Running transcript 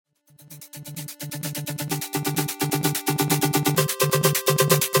Weekly.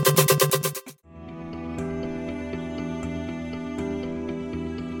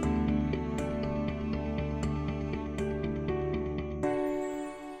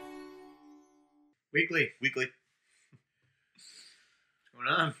 Weekly. What's going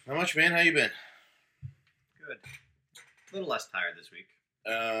on? How much, man? How you been? Good. A little less tired this week.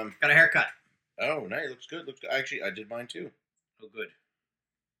 Um. Got a haircut. Oh, nice. Looks good. Looks good. Actually, I did mine too. Oh, good.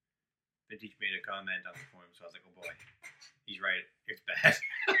 Vintage made a comment on the forum, so I was like, oh boy. He's right. It's bad.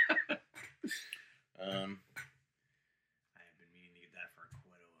 I have been meaning to get that for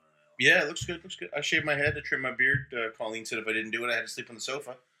quite a while. Yeah, it looks good. Looks good. I shaved my head. I trimmed my beard. Colleen said if I didn't do it, I had to sleep on the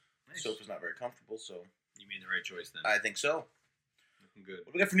sofa. Nice. The sofa's not very comfortable, so You made the right choice then. I think so. Looking good. What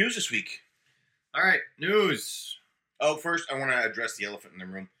do we got for news this week? All right, news. Oh, first, I want to address the elephant in the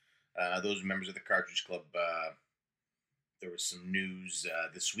room. Those members of the Cartridge Club, there was some news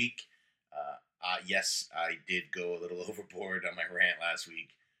this week. Yes, I did go a little overboard on my rant last week.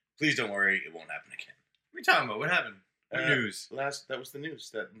 Please don't worry, it won't happen again. What are you talking about? What happened? What news? That was the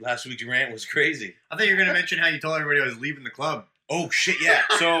news. That last week's rant was crazy. I thought you were going to mention how you told everybody I was leaving the club. Oh, shit, yeah.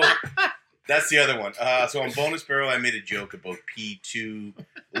 So, that's the other one. So, on Bonus Barrel, I made a joke about P2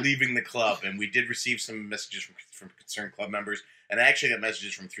 leaving the club, and we did receive some messages from concerned club members, and I actually got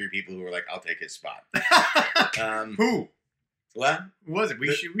messages from 3 people who were like, I'll take his spot. Who? What? Who was it?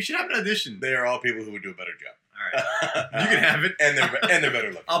 We should have an audition. They are all people who would do a better job. All right. You can have it. And they're better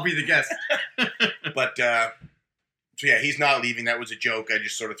looking. I'll be the guest. But, so yeah, he's not leaving. That was a joke. I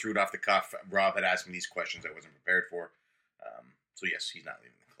just sort of threw it off the cuff. Rob had asked me these questions I wasn't prepared for. So yes, he's not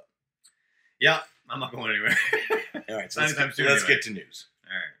leaving the club. Yeah, I'm not going anywhere. All right, so Anytime let's soon, get anyway. to news.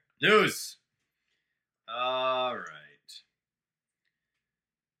 All right. News. All right.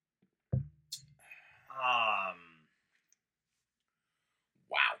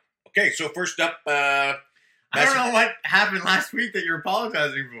 Wow. Okay, so first up, I don't know what happened last week that you're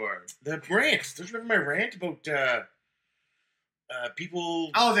apologizing for. the rant. Don't you remember my rant about people?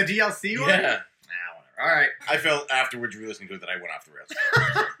 Oh, the DLC one? Yeah. Whatever. All right. I felt afterwards re-listening to it that I went off the rails.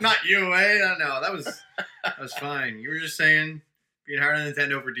 Not you, eh? No, that was fine. You were just saying being hard on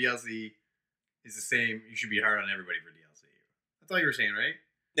Nintendo for DLC is the same. You should be hard on everybody for DLC. That's all you were saying, right?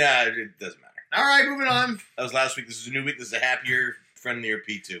 Yeah, it doesn't matter. All right, moving on. That was last week. This is a new week. This is a happier, friendlier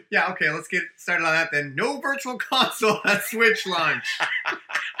P2. Yeah, okay, let's get started on that then. No virtual console at Switch launch.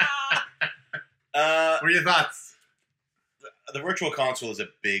 What are your thoughts? The virtual console is a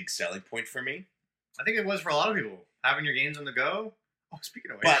big selling point for me. I think it was for a lot of people. Having your games on the go. Oh,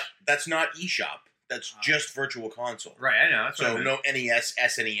 speaking of which. But that's not eShop. That's just virtual console. Right, I know. That's what I So meant. no NES,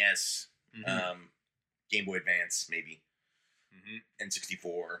 SNES, Mhm. Game Boy Advance, maybe. Mhm.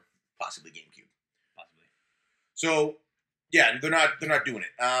 N64, possibly GameCube. Possibly. So, yeah, they're not doing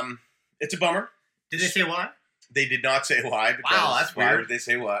it. It's a bummer. Did they say why? They did not say why. Because Wow, that's why weird. would they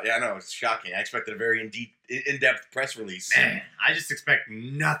say why? Yeah, I know, it's shocking. I expected a very in-depth press release. Man, I just expect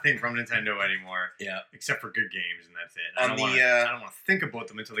nothing from Nintendo anymore. Yeah. Except for good games, and that's it. On I don't the, want to think about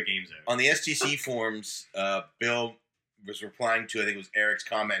them until the game's out. On the STC forums, Bill was replying to, I think it was Eric's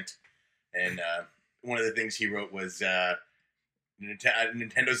comment, and one of the things he wrote was,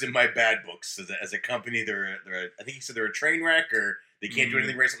 Nintendo's in my bad books. As a company, I think he said they're a train wreck, or they can't do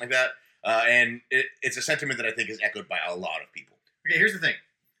anything right, something like that. And it's a sentiment that I think is echoed by a lot of people. Okay, here's the thing.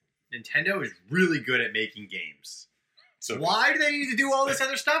 Nintendo is really good at making games. So Why do they need to do all this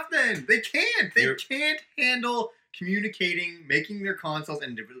other stuff then? They can't. They can't handle communicating, making their consoles,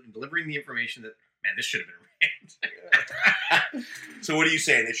 and delivering the information that, man, this should have been arranged. So what are you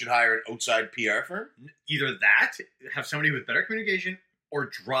saying? They should hire an outside PR firm? Either that, have somebody with better communication, or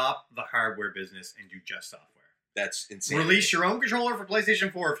drop the hardware business and do just software. That's insane. Release your own controller for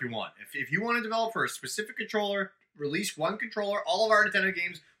PlayStation 4 if you want. If you want to develop for a specific controller, release one controller. All of our Nintendo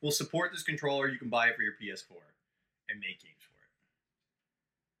games will support this controller. You can buy it for your PS4 and make games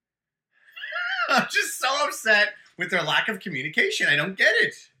for it. I'm just so upset with their lack of communication. I don't get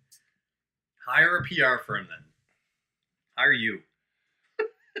it. Hire a PR firm then. Hire you.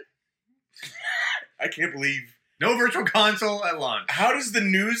 I can't believe... No virtual console at launch. How does the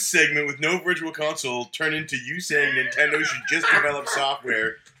news segment with no virtual console turn into you saying Nintendo should just develop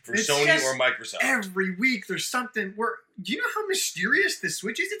software for It's Sony just or Microsoft? Every week there's something where... Do you know how mysterious this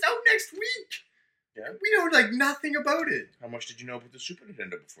Switch is? It's out next week. Yeah. We know nothing about it. How much did you know about the Super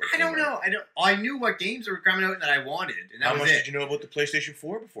Nintendo before? I don't know. I knew what games were coming out that I wanted, and that How was much it. did you know about the PlayStation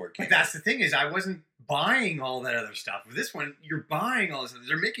 4 before it came But that's the thing is, I wasn't buying all that other stuff. With this one, you're buying all this.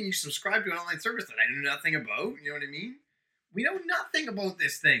 They're making you subscribe to an online service that I knew nothing about. You know what I mean? We know nothing about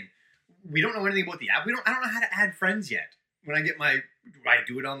this thing. We don't know anything about the app. I don't know how to add friends yet. When I get my Do I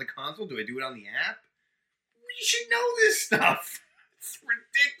do it on the console? Do I do it on the app? You should know this stuff. It's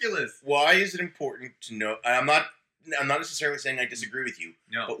ridiculous. Why is it important to know? I'm not necessarily saying I disagree with you.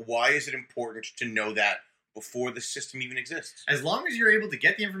 No. But why is it important to know that before the system even exists? As long as you're able to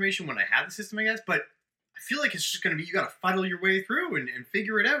get the information when I have the system, I guess. But I feel like it's just going to be, you got to fuddle your way through and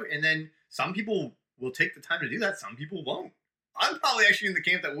figure it out. And then some people will take the time to do that. Some people won't. I'm probably actually in the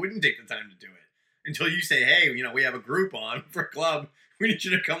camp that wouldn't take the time to do it until you say, hey, we have a group on for a club. We need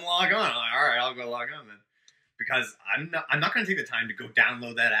you to come log on. I'm like, all right, I'll go log on then. Because I'm not going to take the time to go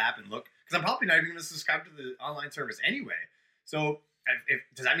download that app and look. Because I'm probably not even going to subscribe to the online service anyway. So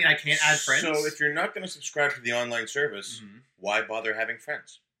does that mean I can't add friends? So if you're not going to subscribe to the online service, why bother having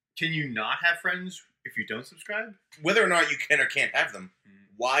friends? Can you not have friends if you don't subscribe? Whether or not you can or can't have them,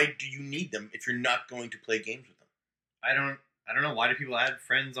 why do you need them if you're not going to play games with them? I don't know. Why do people add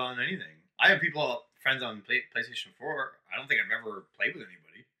friends on anything? I have friends on PlayStation 4. I don't think I've ever played with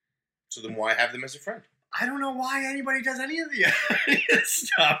anybody. So then why have them as a friend? I don't know why anybody does any of the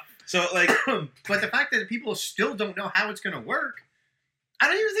stuff. So, but the fact that people still don't know how it's going to work, I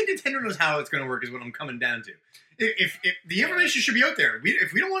don't even think Nintendo knows how it's going to work is what I'm coming down to. If the information should be out there.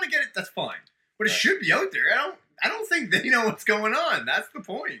 If we don't want to get it, that's fine. But it should be out there. I don't think they know what's going on. That's the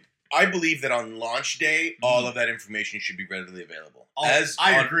point. I believe that on launch day, all of that information should be readily available.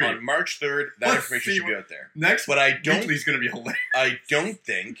 I agree. On March 3rd, that information should be out there. Next, but I don't. Weekly's going to be hilarious. I don't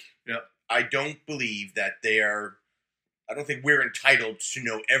think. Yep. I don't believe that they are. I don't think we're entitled to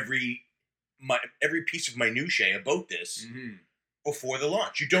know every piece of minutiae about this before the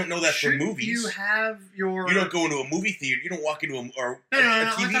launch. You don't know that for movies. You have your. You don't go into a movie theater. You don't walk into a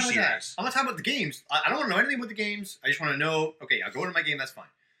TV series. I'm not talking about the games. I don't want to know anything about the games. I just want to know. Okay, I'll go into my game. That's fine.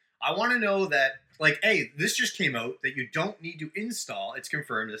 I want to know that, hey, this just came out that you don't need to install. It's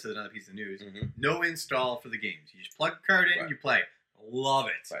confirmed. This is another piece of news. No install for the games. You just plug the card in, you play. Love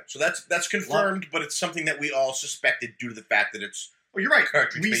it. Right. So that's confirmed, but it's something that we all suspected due to the fact that it's. Oh, you're right.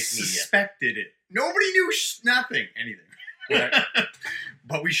 Cartridge-based media. We suspected it. Nobody knew anything. Right.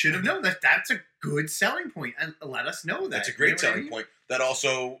 But we should have known that. That's a good selling point, and let us know that. That's a great selling point. That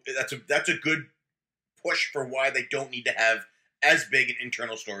also that's a good push for why they don't need to have as big an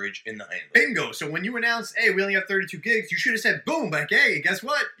internal storage in the handle. Bingo. So when you announce, hey, we only have 32 gigs, you should have said, boom, hey, guess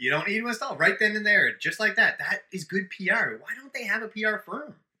what? You don't need to install right then and there. Just like that. That is good PR. Why don't they have a PR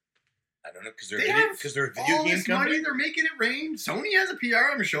firm? I don't know, because they're a video game company. Money, they're making it rain. Sony has a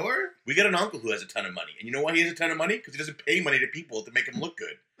PR, I'm sure. We got an uncle who has a ton of money. And you know why he has a ton of money? Because he doesn't pay money to people to make him look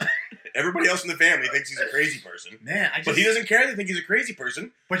good. Everybody else in the family thinks he's a crazy person. Man, but he doesn't care. They think he's a crazy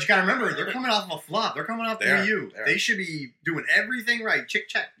person. But you got to remember, they're coming off of a flop. They're coming off the Wii U. They should be doing everything right.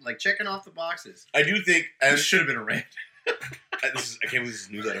 Checking off the boxes. I do think... This should have been a rant. I can't believe this is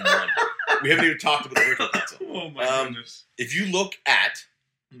news item one. We haven't even talked about the virtual console. Oh my goodness. If you look at...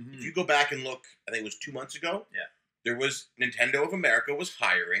 If you go back and look, I think it was 2 months ago. Yeah. There was Nintendo of America was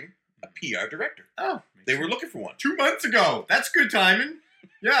hiring a PR director. Oh. They were looking for one. 2 months ago. That's good timing.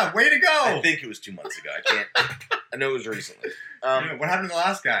 Yeah, way to go. I think it was 2 months ago. I know it was recently. What happened to the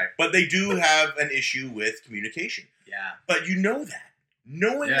last guy? But they do have an issue with communication. Yeah. But you know that.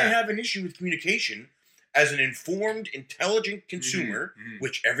 Knowing they have an issue with communication, as an informed, intelligent consumer,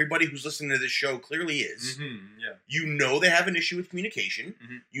 which everybody who's listening to this show clearly is, you know they have an issue with communication.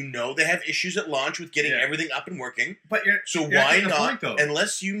 You know they have issues at launch with getting everything up and working. But so why not?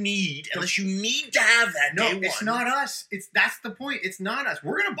 Unless you need to have that. No, day one. It's not us. That's the point. It's not us.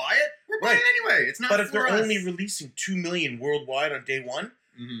 We're gonna buy it. We're buying it anyway. It's not. But if they're only releasing 2 million worldwide on day one.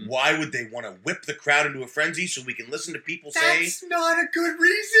 Why would they want to whip the crowd into a frenzy so we can listen to people say... That's not a good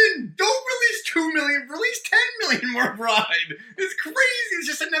reason! Don't release 2 million, release 10 million worldwide! It's crazy! It's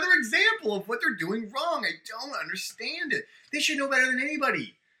just another example of what they're doing wrong. I don't understand it. They should know better than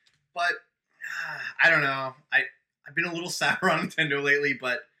anybody. But, I don't know. I've been a little sour on Nintendo lately,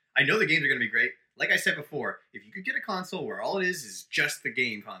 but I know the games are going to be great. Like I said before, if you could get a console where all it is just the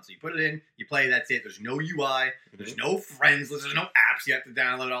game console. You put it in, you play, that's it. There's no UI, there's no friends, there's no apps you have to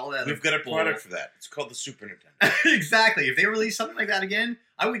download, all that. We've got a product for that. It's called the Super Nintendo. Exactly. If they release something like that again,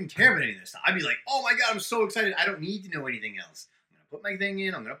 I wouldn't care about any of this stuff. I'd be like, oh my god, I'm so excited. I don't need to know anything else. I'm going to put my thing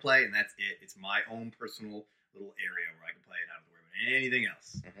in, I'm going to play, and that's it. It's my own personal little area where I can play it. I don't have to worry about anything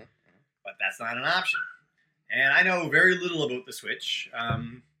else. But that's not an option. And I know very little about the Switch.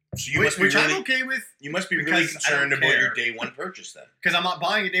 So you must be which really, I'm okay with. You must be really concerned about your day one purchase then. Because I'm not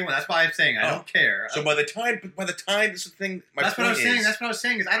buying it day one. That's why I'm saying I don't care. So by the time this is the thing. That's what I was saying. That's what I was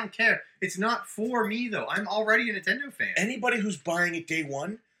saying is I don't care. It's not for me though. I'm already a Nintendo fan. Anybody who's buying it day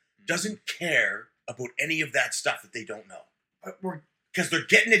one doesn't care about any of that stuff that they don't know. Because they're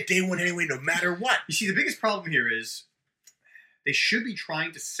getting it day one anyway, no matter what. You see, the biggest problem here is they should be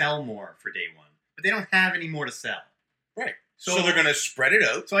trying to sell more for day one, but they don't have any more to sell. Right. So they're going to spread it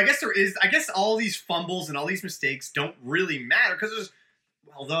out. So I guess all these fumbles and all these mistakes don't really matter because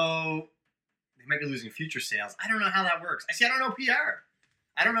although they might be losing future sales, I don't know how that works. I don't know PR.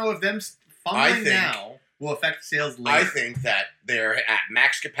 I don't know if them fumbling now will affect sales later. I think that they're at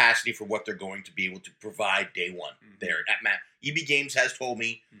max capacity for what they're going to be able to provide day one. Mm-hmm. They're at max. EB Games has told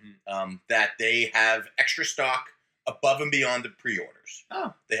me that they have extra stock above and beyond the pre-orders.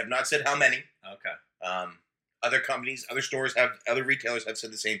 Oh. They have not said how many. Okay. Other companies, other stores other retailers have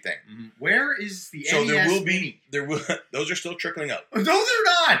said the same thing. Mm-hmm. Where is the so NES there will those are still trickling out. Those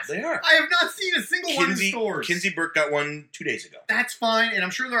are not. They are. I have not seen a single one in stores. Kinsey Burke got one 2 days ago. That's fine, and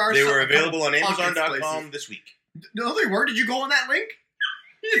I'm sure there are. They were available on Amazon.com this week. No, they were. Did you go on that link?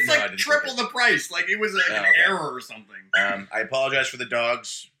 It's like triple the price. Like it was an error or something. I apologize for the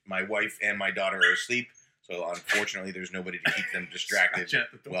dogs. My wife and my daughter are asleep. So, unfortunately, there's nobody to keep them distracted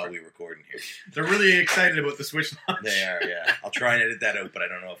while we record in here. They're really excited about the Switch launch. They are, yeah. I'll try and edit that out, but I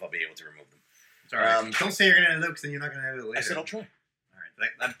don't know if I'll be able to remove them. It's all right. Don't say you're going to edit it out because then you're not going to edit it later. I said I'll try. All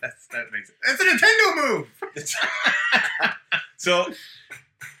right. That makes it. It's a Nintendo move! So,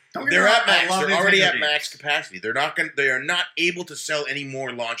 they're at max. They're already at max capacity. They are not able to sell any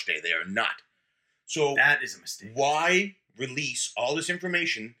more launch day. They are not. So, that is a mistake. Why release all this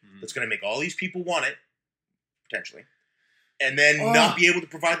information that's going to make all these people want it? Potentially, and then not be able to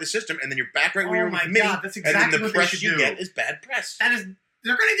provide the system, and then you're back right where you're in the committee. That's exactly and then the what press they should you do. Get is bad press. That is,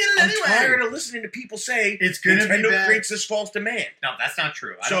 they're going to get it anyway. I'm tired of listening to people say it's going to be bad. Nintendo creates this false demand. No, that's not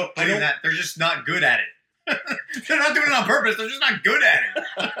true. I don't believe that. They're just not good at it. They're not doing it on purpose. They're just not good at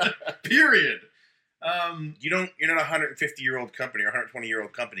it. Period. You're not a 150-year-old company or a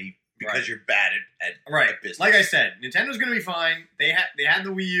 120-year-old company because you're bad at business. Like I said, Nintendo's going to be fine. They had the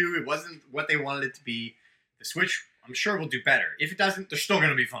Wii U. It wasn't what they wanted it to be. The Switch, I'm sure, will do better. If it doesn't, they're still going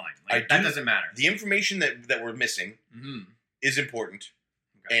to be fine. That doesn't matter. The information that we're missing is important.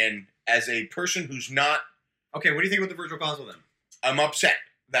 Okay. And as a person who's not... Okay, what do you think about the Virtual Console then? I'm upset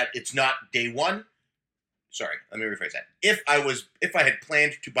that it's not day one. Sorry, let me rephrase that. If I had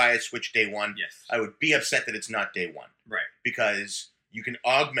planned to buy a Switch day one, yes, I would be upset that it's not day one. Right. Because you can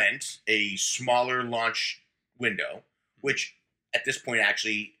augment a smaller launch window, which at this point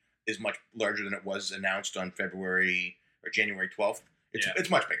actually is much larger than it was announced on February or January 12th. It's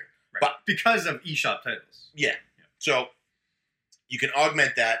much bigger. Right. But because of eShop titles. Yeah. So you can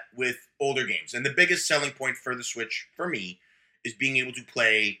augment that with older games. And the biggest selling point for the Switch, for me, is being able to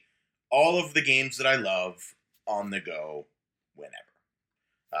play all of the games that I love on the go whenever.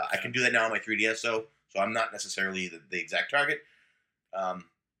 I can do that now on my 3DS, so I'm not necessarily the exact target.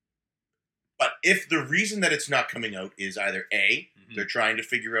 But if the reason that it's not coming out is either A, they're trying to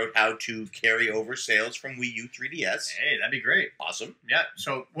figure out how to carry over sales from Wii U 3DS. Hey, that'd be great. Awesome. Yeah.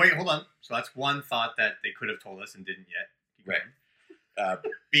 So, wait, hold on. So that's one thought that they could have told us and didn't yet. Right.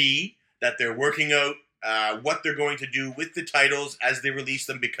 B, that they're working out what they're going to do with the titles as they release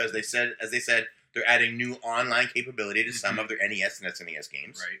them because they said, they're adding new online capability to some of their NES and SNES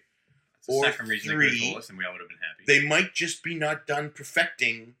games. Right. That's the second reason they could have told us and we all would have been happy. They might just be not done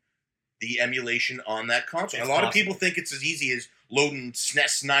perfecting the emulation on that console. A lot of people think it's as easy as loading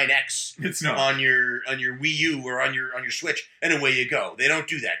SNES 9X it's not. on your Wii U or on your Switch, and away you go. They don't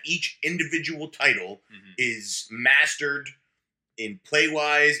do that. Each individual title is mastered in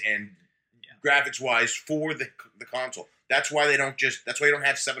play-wise and graphics-wise for the console. That's why they don't that's why you don't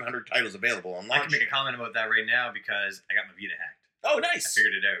have 700 titles available on launch. I can make a comment about that right now because I got my Vita hacked. Oh, nice. I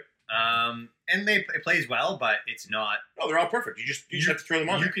figured it out. And it plays well, but it's not. Oh, they're all perfect. You just have to throw them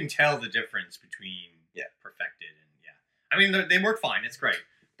on. You can tell the difference between perfected and I mean, they work fine. It's great,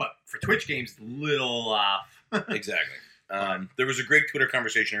 but for Twitch games, little off. Exactly. There was a great Twitter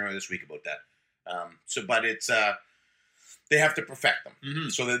conversation earlier this week about that. But it's they have to perfect them,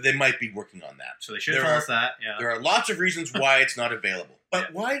 so that they might be working on that. So they should tell us that. Yeah. There are lots of reasons why it's not available.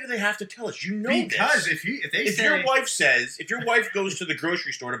 But why do they have to tell us? You know, because this. if your wife goes to the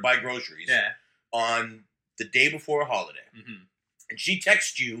grocery store to buy groceries on the day before a holiday, and she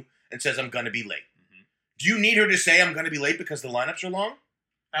texts you and says, "I'm going to be late," do you need her to say, "I'm going to be late" because the lineups are long?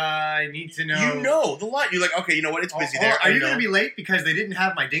 I need to know. You know the line. You're like, okay, you know what? It's busy there. Are you going to be late because they didn't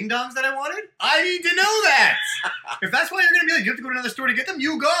have my ding dongs that I wanted? I need to know that. If that's why you're going to be late, you have to go to another store to get them.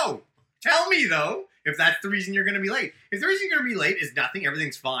 You go. Tell me though. If that's the reason you're going to be late. If the reason you're going to be late is nothing,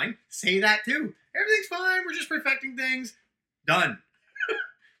 everything's fine, say that too. Everything's fine, we're just perfecting things. Done.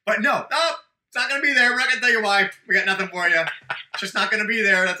 But no, it's not going to be there. We're not going to tell you why. We got nothing for you. It's just not going to be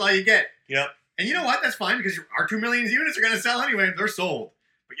there. That's all you get. Yep. And you know what? That's fine because our 2 million units are going to sell anyway. They're sold.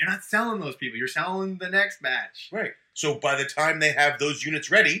 But you're not selling those people. You're selling the next batch. Right. So by the time they have those units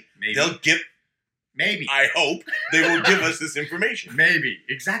ready, they'll give. Maybe. I hope they will give us this information. Maybe.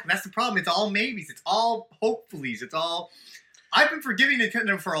 Exactly. That's the problem. It's all maybes. It's all hopefullys. It's all. I've been forgiving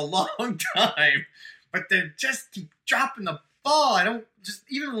Nintendo for a long time, but they just keep dropping the ball. I don't just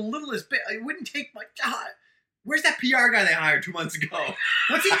even the littlest bit. It wouldn't take my God. Where's that PR guy they hired 2 months ago?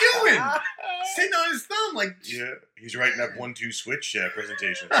 What's he doing? Sitting on his thumb, like. Yeah, he's writing up 1-2 switch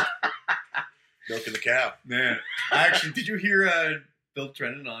presentations. Milking the cow. Man, actually, did you hear Bill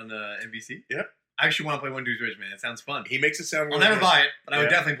Trennan on NBC? Yeah. I actually want to play 1-2 switch, man. It sounds fun. He makes it sound. I'll never buy it, but I would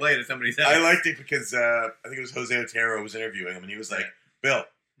definitely play it at somebody's house. I liked it because I think it was Jose Otero was interviewing him, and he was like, "Bill,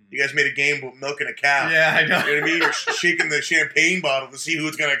 you guys made a game about milking a cow. Yeah, I know. You know what I mean? You're shaking the champagne bottle to see who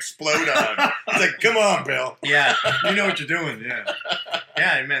it's going to explode on." It's like, come on, Bill. Yeah, you know what you're doing. Yeah,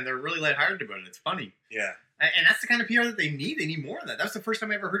 yeah, man. They're really lighthearted about it. It's funny. Yeah. And that's the kind of PR that they need. They need more of that. That's the first time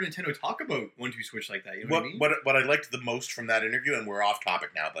I ever heard Nintendo talk about 1-2 switch like that. You know what I mean? What I liked the most from that interview, and we're off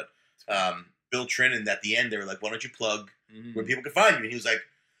topic now, but Bill Trennan at the end, they were like, "Why don't you plug where people can find you?" And he was like,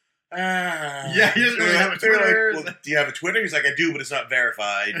 yeah, he doesn't really have a Twitter. Like, well, do you have a Twitter? He's like, "I do, but it's not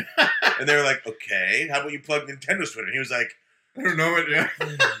verified." And they were like, "Okay, how about you plug Nintendo's Twitter?" And he was like, I don't know it.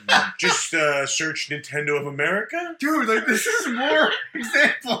 Yeah. Just search Nintendo of America, dude. Like this is more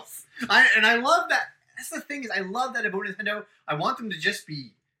examples. I love that. That's the thing is, I love that about Nintendo. I want them to just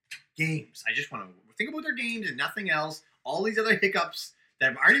be games. I just want to think about their games and nothing else. All these other hiccups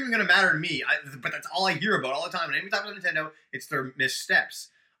that aren't even going to matter to me. But that's all I hear about all the time. And anytime I talk about Nintendo, it's their missteps.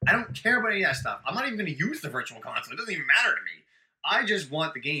 I don't care about any of that stuff. I'm not even going to use the virtual console. It doesn't even matter to me. I just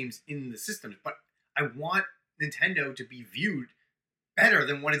want the games in the systems. But I want Nintendo to be viewed better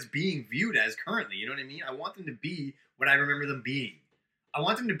than what it's being viewed as currently. You know what I mean? I want them to be what I remember them being. I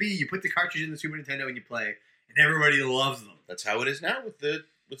want them to be, you put the cartridge in the Super Nintendo and you play, and everybody loves them. That's how it is now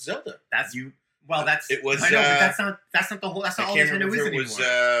with Zelda. That's you. Well, that's it was. I know, but that's not the whole. That's not all Nintendo is anymore.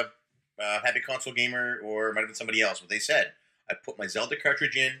 It was Happy Console Gamer or it might have been somebody else. What they said, I put my Zelda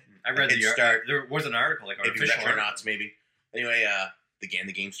cartridge in. I read the start. There was an article, like maybe Retronauts, maybe. Anyway, the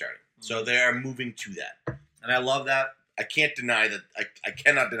game started. Mm-hmm. So they are moving to that, and I love that. I can't deny that. I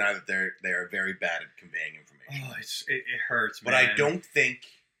cannot deny that they are very bad at conveying information. Oh, it hurts, but man. I don't think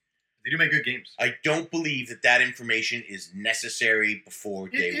they do make good games. I don't believe that information is necessary before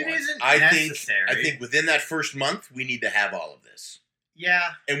day one. It isn't necessary. I think within that first month we need to have all of this. Yeah,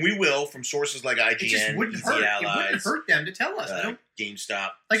 and we will from sources like IGN, it just wouldn't hurt. Allies, it wouldn't hurt them to tell us.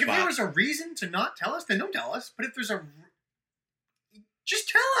 GameStop. Like if there was a reason to not tell us, then don't tell us. But if there's just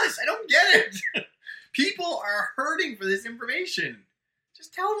tell us. I don't get it. People are hurting for this information.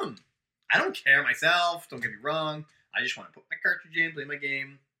 Just tell them. I don't care myself. Don't get me wrong. I just want to put my cartridge in, play my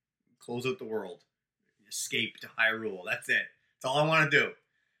game, close out the world, escape to Hyrule. That's it. That's all I want to do.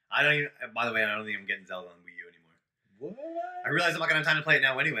 I don't even. By the way, I don't think I'm getting Zelda on Wii U anymore. What? I realize I'm not gonna have time to play it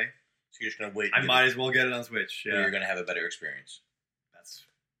now anyway. So you're just gonna wait. I might as well get it on Switch. Yeah. You're gonna have a better experience. That's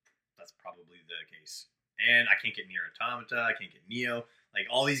probably the case. And I can't get Nier Automata. I can't get Neo. Like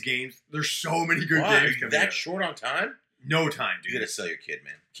all these games, there's so many good games coming that out. Short on time? No time, dude. You gotta sell your kid,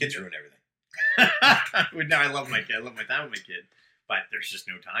 man. Kids ruin everything. No, I love my kid. I love my time with my kid. But there's just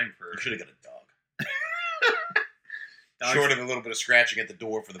no time for... You should have got a dog. Short of a little bit of scratching at the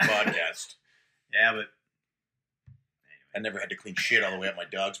door for the podcast. Yeah, but... Anyway. I never had to clean shit all the way up my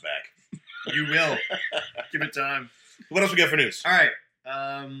dog's back. You will. Give it time. What else we got for news? All right.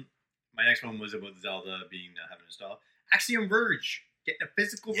 My next one was about Zelda being having installed. Axiom Verge getting a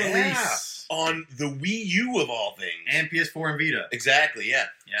physical release on the Wii U of all things, and PS4 and Vita. Exactly. Yeah.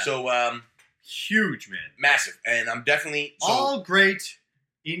 So huge, man, massive, and I'm definitely all great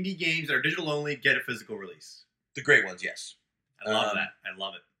indie games that are digital only get a physical release. The great ones, yes. I love that. I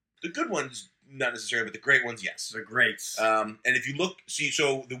love it. The good ones, not necessarily, but the great ones, yes. The greats. And if you look,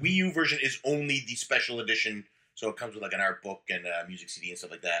 so the Wii U version is only the special edition. So it comes with like an art book and a music CD and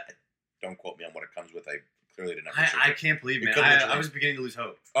stuff like that. Don't quote me on what it comes with. I clearly did not. I can't believe, man. I was beginning to lose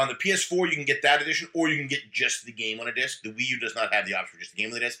hope. On the PS4, you can get that edition, or you can get just the game on a disc. The Wii U does not have the option for just the game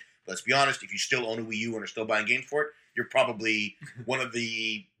on the disc. But let's be honest, if you still own a Wii U and are still buying games for it, you're probably one of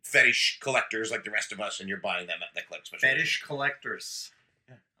the fetish collectors like the rest of us, and you're buying that collects special fetish edition. Collectors.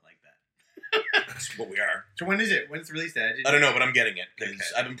 Yeah, I like that. That's what we are. So when is it? When's the release date? I don't know, but I'm getting it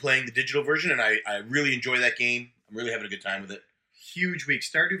because I've been playing the digital version, and I really enjoy that game. I'm really having a good time with it. Huge week.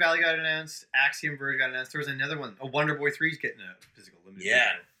 Stardew Valley got announced. Axiom Verge got announced. There was another one. Wonder Boy 3 is getting a physical limited.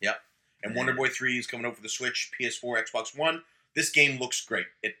 Yeah, yep. And Wonder Boy 3 is coming out for the Switch, PS4, Xbox One. This game looks great.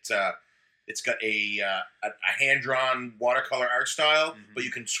 It's got a hand-drawn watercolor art style, but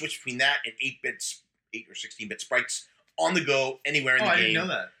you can switch between that and 8 or 16-bit sprites on the go, anywhere in the I game. didn't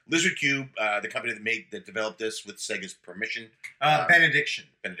know that. Lizard Cube, the company that developed this with Sega's permission. Benediction.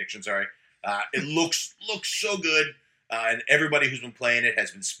 Sorry. It looks so good, and everybody who's been playing it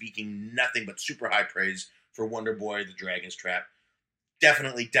has been speaking nothing but super high praise for Wonder Boy: The Dragon's Trap.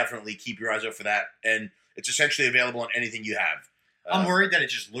 Definitely keep your eyes out for that, and it's essentially available on anything you have. I'm worried that it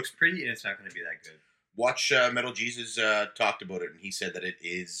just looks pretty and it's not going to be that good. Watch Metal Jesus talked about it, and he said that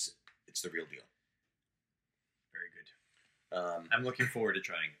it's the real deal. Very good. I'm looking forward to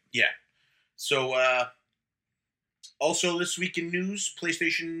trying it. Yeah. So, also this week in news,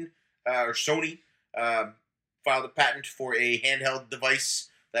 PlayStation or Sony filed a patent for a handheld device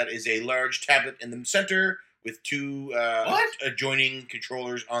that is a large tablet in the center with two adjoining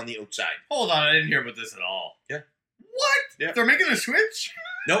controllers on the outside. Hold on, I didn't hear about this at all. Yeah. What? Yeah. They're making a Switch?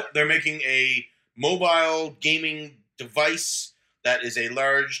 Nope, they're making a mobile gaming device that is a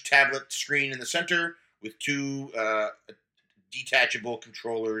large tablet screen in the center with two detachable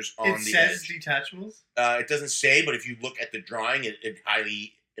controllers on the edge. It says detachables? It doesn't say, but if you look at the drawing, it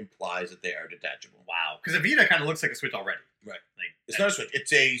highly implies that they are detachable. Wow. Because a Vita kind of looks like a Switch already. Right. It's not a Switch.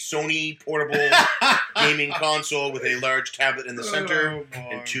 It's a Sony portable gaming console with a large tablet in the center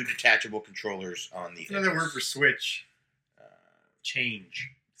and two detachable controllers on the edge. Another word for Switch.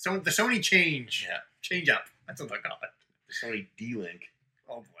 Change. So the Sony Change. Yeah. Change up. That's what they call it. The Sony D-Link.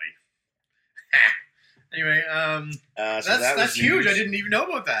 Oh boy. Anyway, so that's huge. I didn't even know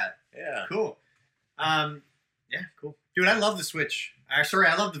about that. Yeah. Cool. Yeah, cool. Dude, I love the Switch. Sorry,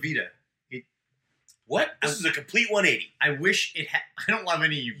 I love the Vita. What? This is a complete 180. I wish it had... I don't love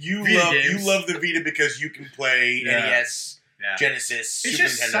any You Vita games. You love the Vita because you can play NES, Genesis, it's Super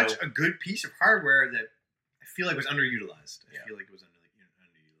just Nintendo. such a good piece of hardware that I feel like was underutilized. I feel like it was underutilized.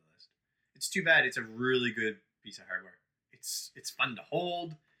 It's too bad. It's a really good piece of hardware. It's fun to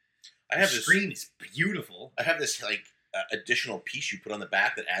hold. The screen is beautiful. I have this additional piece you put on the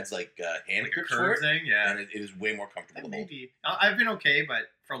back that adds hand grips for it, thing, yeah, and it is way more comfortable. Maybe I've been okay, but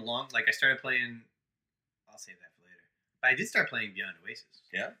for a long, I started playing. I'll save that for later. But I did start playing Beyond Oasis.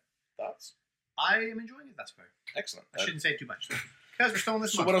 Yeah, thoughts? I am enjoying it thus far. Excellent. I shouldn't say too much because we're still in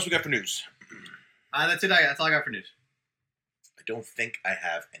this. So what else we got for news? That's it. That's all I got for news. I don't think I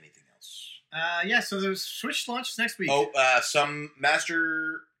have anything else. Yeah. So the Switch launches next week. Oh, some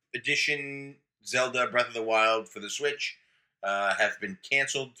Master Edition Zelda Breath of the Wild for the Switch have been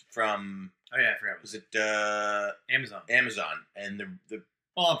canceled from. Oh yeah, I forgot. Was it Amazon? Amazon, and the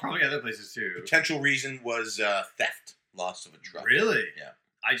well, probably other places too. Potential reason was theft, loss of a truck. Really? Yeah.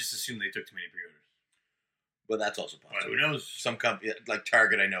 I just assumed they took too many pre-orders. But that's also possible. Who knows? Some company like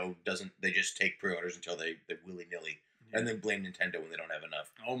Target, I know, doesn't. They just take pre-orders until they willy nilly, and then blame Nintendo when they don't have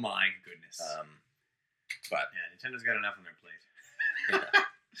enough. Oh my goodness! But yeah, Nintendo's got enough on their plate. Yeah.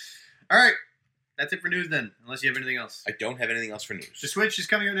 All right, that's it for news then. Unless you have anything else. I don't have anything else for news. The Switch is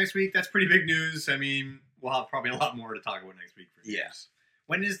coming out next week. That's pretty big news. I mean, we'll have probably a lot more to talk about next week. For news.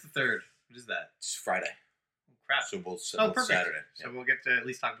 When is the 3rd? What is that? It's Friday. Oh, crap. So we'll perfect. Saturday. So we'll get to at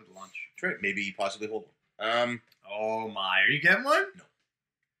least talk about the launch. That's right. Maybe possibly hold one. Oh my! Are you getting one? No.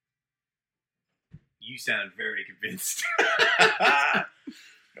 You sound very convinced.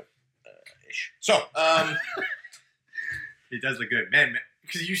 No. Ish. So, it does look good, man.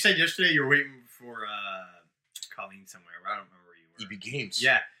 Because you said yesterday you were waiting for Colleen somewhere. I don't remember where you were. EB Games.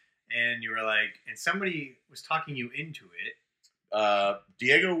 Yeah, and you were like, and somebody was talking you into it.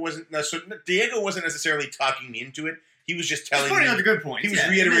 Diego wasn't necessarily talking me into it. He was just telling me out the good points. He was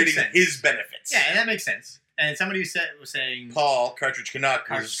reiterating his benefits. Yeah, and that makes sense. And somebody was saying Paul Cartridge Canuck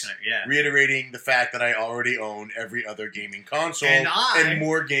was reiterating the fact that I already own every other gaming console and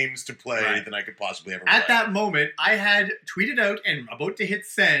more games to play than I could possibly ever play. At that moment, I had tweeted out and about to hit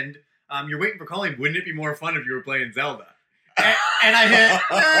send. You're waiting for Colleen. Wouldn't it be more fun if you were playing Zelda? And I hit,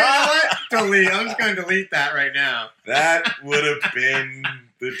 you know what? Delete. I'm just going to delete that right now. That would have been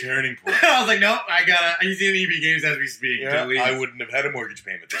the turning point. I was like, nope, I see the EB Games as we speak. Yeah, delete. I wouldn't have had a mortgage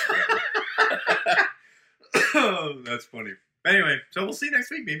payment this way. Oh, that's funny. But anyway, so we'll see next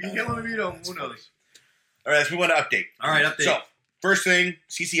week. Maybe you get one of you. Who knows? All right, let's move on to update. All right, update. So, first thing,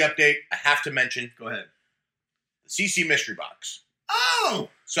 CC update. I have to mention. Go ahead. The CC Mystery Box. Oh!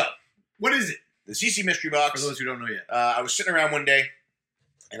 So, what is it? The CC Mystery Box. For those who don't know yet. I was sitting around one day,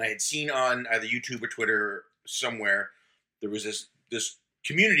 and I had seen on either YouTube or Twitter somewhere, there was this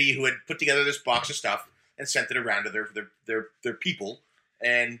community who had put together this box of stuff and sent it around to their people.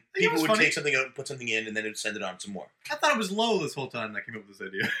 And people would take something out and put something in, and then it would send it on some more. I thought it was Low this whole time that came up with this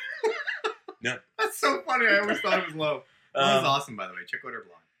idea. No. That's so funny. I always thought it was Low. That was awesome, by the way. Check out her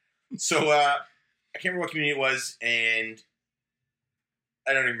blog. So, I can't remember what community it was, and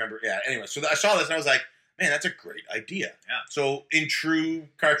I don't even remember. Yeah, anyway. So I saw this, and I was like, Man, that's a great idea. Yeah. So, in true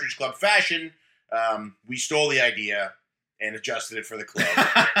Cartridge Club fashion, we stole the idea and adjusted it for the club,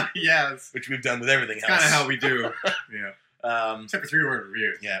 Yes. which we've done with everything else. Kind of how we do. Yeah. Except for 3-word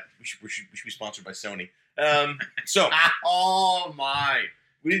reviews. Yeah, we should be sponsored by Sony. So, Oh my.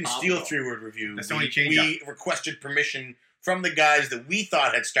 we didn't steal 3-word review. The Sony change we requested permission from the guys that we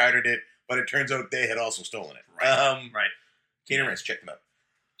thought had started it, but it turns out they had also stolen it. Right. Cane and Rinse, check them out.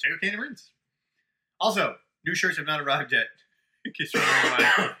 Check out Cane and Rinse. Also, new shirts have not arrived yet. In case you're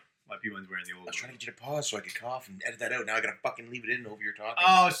wondering why P1's wearing the old I was one. trying to get you to pause so I could cough and edit that out. Now I gotta fucking leave it in over your talking.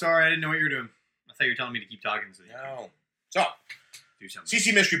 Oh, sorry. I didn't know what you were doing. I thought you were telling me to keep talking so you could No. So, do something.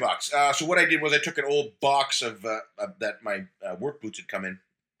 CC Mystery Box. So what I did was I took an old box of that my work boots had come in,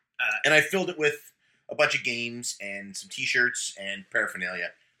 and I filled it with a bunch of games and some T-shirts and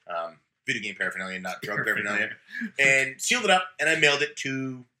paraphernalia, video game paraphernalia, not drug paraphernalia, and sealed it up. And I mailed it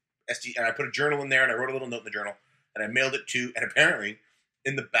to SD. And I put a journal in there, and I wrote a little note in the journal, and I mailed it to. And apparently,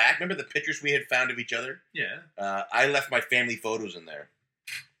 in the back, remember the pictures we had found of each other? Yeah. I left my family photos in there.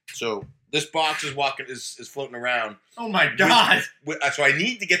 So this box is floating around. Oh my god. So I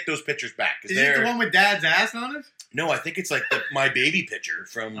need to get those pictures back. Is it the one with Dad's ass on it? No, I think it's like my baby picture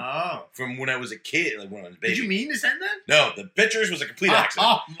from when I was a kid, like when I was a baby. Did you mean to send that? No, the pictures was a complete accident.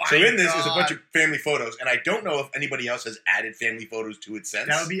 Oh my so in this is a God. bunch of family photos, and I don't know if anybody else has added family photos to it since.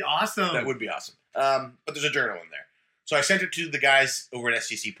 That would be awesome. That would be awesome. But there's a journal in there. So I sent it to the guys over at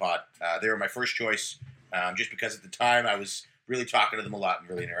SCC Pod. They were my first choice, just because at the time I was really talking to them a lot and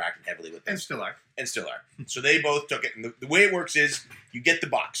really interacting heavily with them. And still are. And still are. So they both took it. And the way it works is you get the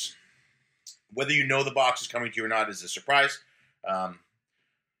box. Whether you know the box is coming to you or not is a surprise.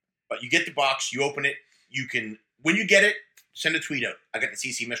 But you get the box, you open it, you can, when you get it, send a tweet out. I got the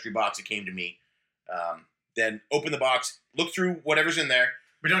CC Mystery Box, it came to me. Then open the box, look through whatever's in there.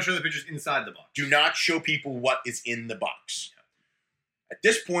 But don't show the pictures inside the box. Do not show people what is in the box. At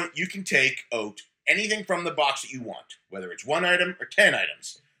this point, you can take out anything from the box that you want, whether it's 1 item or 10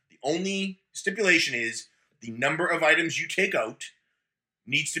 items. The only stipulation is the number of items you take out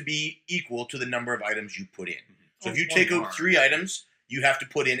needs to be equal to the number of items you put in. So if you take out 3 items, you have to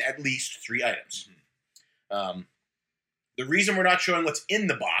put in at least 3 items. The reason we're not showing what's in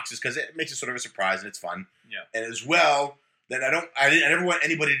the box is because it makes it sort of a surprise and it's fun. Yeah. And as well, that I never want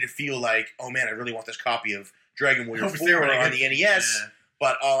anybody to feel like, oh man, I really want this copy of Dragon Warrior 4 on the NES. Yeah.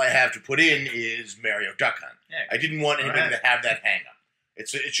 But all I have to put in is Mario Duck Hunt. Yeah. I didn't want anybody to have that hang up.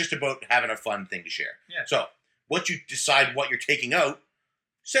 It's just about having a fun thing to share. Yeah. So once you decide what you're taking out,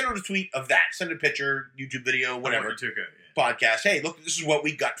 send out a tweet of that. Send a picture, YouTube video, whatever. Podcast. Hey, look, this is what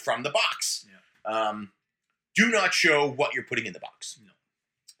we got from the box. Yeah. Do not show what you're putting in the box. No.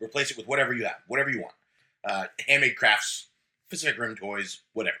 Replace it with whatever you have, whatever you want. Handmade crafts, Pacific Rim toys,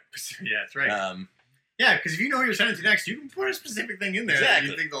 whatever. Yeah, that's right. Yeah, because if you know who you're sending to next, you can put a specific thing in there that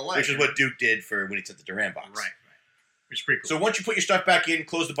you think they'll like. Which is what Duke did for when he sent the Duran box. Right. Which is pretty cool. So once you put your stuff back in,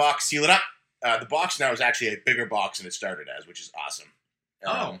 close the box, seal it up. The box now is actually a bigger box than it started as, which is awesome.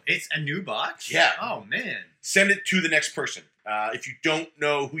 It's a new box? Yeah. Oh, man. Send it to the next person. If you don't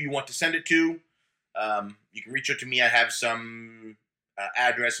know who you want to send it to, you can reach out to me. I have some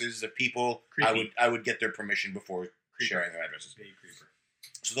addresses of people. Creepy. I would get their permission before sharing their addresses. Big creeper.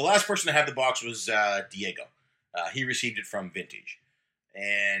 So the last person to have the box was Diego. He received it from Vintage.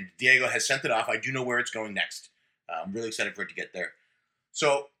 And Diego has sent it off. I do know where it's going next. I'm really excited for it to get there.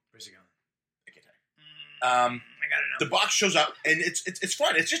 So, where's it going? I can't tell you. I gotta know. The box shows up, and it's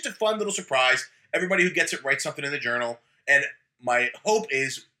fun. It's just a fun little surprise. Everybody who gets it writes something in the journal. And my hope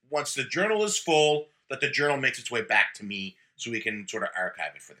is, once the journal is full, that the journal makes its way back to me so we can sort of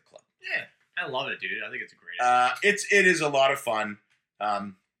archive it for the club. Yeah, I love it, dude. I think it's a great idea. It is a lot of fun.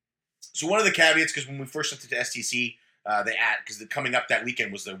 So one of the caveats, because when we first sent it to STC, because coming up that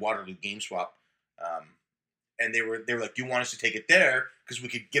weekend was the Waterloo Game Swap, and they were like, "Do you want us to take it there? Because we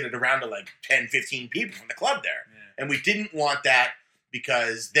could get it around to like 10, 15 people from the club there." Yeah. And we didn't want that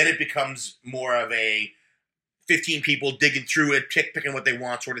because then it becomes more of a 15 people digging through it, picking what they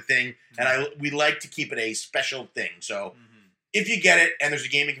want sort of thing. Mm-hmm. And we like to keep it a special thing. So if you get it and there's a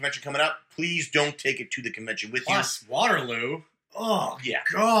gaming convention coming up, please don't take it to the convention with you. Plus, Waterloo. Oh, yeah.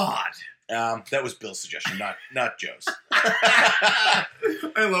 God. That was Bill's suggestion, not Joe's. I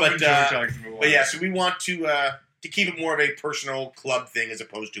love when Joe talks about Waterloo. But yeah, so we want to keep it more of a personal club thing as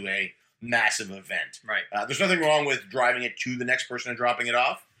opposed to a massive event. Right. There's nothing wrong with driving it to the next person and dropping it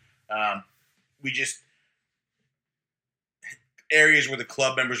off. We just areas where the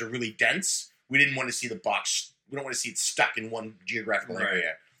club members are really dense. We didn't want to see the box. We don't want to see it stuck in one geographical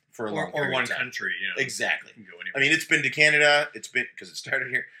area for a long period or one of time. country. You know, Exactly. Can go anywhere. I mean, it's been to Canada. It's been because it started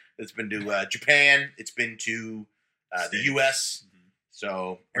here. It's been to Japan. It's been to the U.S. Mm-hmm.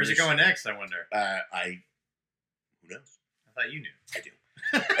 So Where's it going next? I wonder. Who knows? I thought you knew. I do.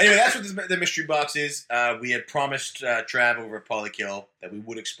 Anyway, that's what the mystery box is. We had promised Trav over at Polykill that we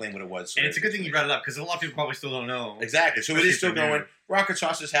would explain what it was. So And it's a good thing you brought it up because a lot of people probably still don't know. Exactly. So it is still going. Rocket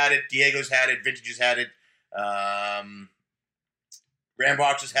Sauce has had it. Diego's had it. Vintage has had it.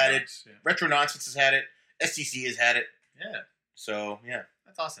 Rambox has had it. Yeah. Retro Nonsense has had it. STC has had it. Yeah. So, yeah.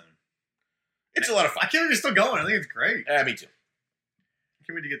 That's awesome. It's a lot of fun. I can't believe it's still going. I think it's great. Me too. I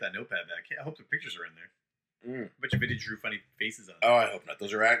can't wait to get that notepad back. I hope the pictures are in there. Mm. I bet your Vintage drew funny faces on it. Oh, I hope not.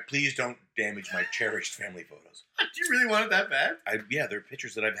 Those are please don't damage my cherished family photos. Do you really want it that bad? Yeah, they're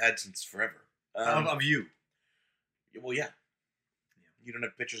pictures that I've had since forever. Of you? Well, yeah. You don't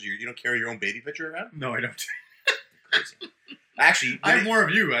have pictures. You don't carry your own baby picture around? No, I don't. Crazy. Actually, I have more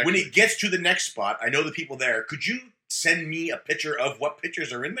of you. Actually. When it gets to the next spot, I know the people there. Could you send me a picture of what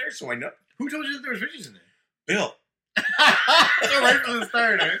pictures are in there so I know? Who told you that there was pictures in there? Bill. So right from the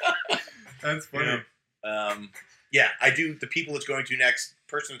start, eh? That's funny. Yeah, I do. The people it's going to next,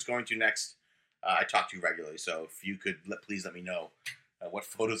 person it's going to next, I talk to regularly. So if you could please let me know what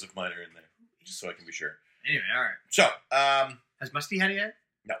photos of mine are in there, just so I can be sure. Anyway, all right. So, has Musty had it yet?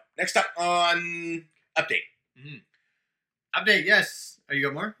 No. Next up on update. Mm-hmm. Update, yes. Oh, you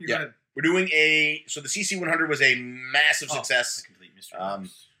got more? You got it. We're doing so the CC100 was a massive success. A complete mystery. A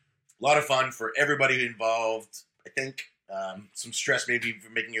lot of fun for everybody involved, I think. Some stress maybe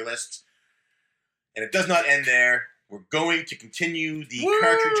for making your lists. And it does not end there. We're going to continue the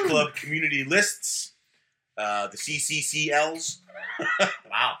Cartridge Club community lists, the CCCLs.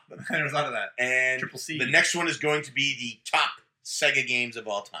 Wow. I never thought of that. And Triple C. The next one is going to be the top Sega games of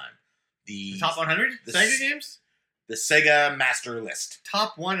all time. The top 100 Sega games? The Sega Master List.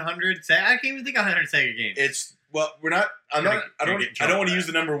 Top 100 Sega. I can't even think of 100 Sega games. It's we're not. I don't want to use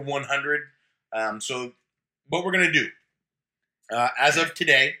the number 100. So what we're gonna do as of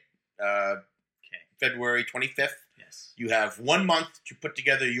today, February 25th. Yes. You have 1 month to put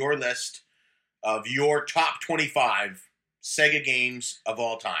together your list of your top 25 Sega games of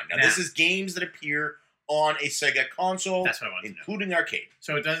all time. Now this is games that appear on a Sega console, that's what I wanted to know. including arcade.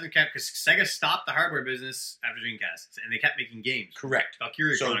 So it doesn't count because Sega stopped the hardware business after Dreamcast, and they kept making games. Correct.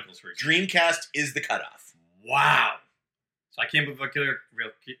 Valkyria Chronicles, for example. Dreamcast is the cutoff. Wow. So I can't put Valkyria.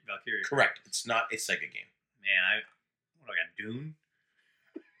 Correct. It's not a Sega game. Man, I got Dune.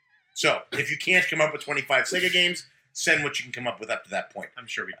 So if you can't come up with 25 Sega games, send what you can come up with up to that point. I'm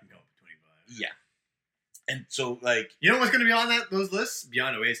sure we can go up with 25. Yeah. And so, you know what's going to be on those lists?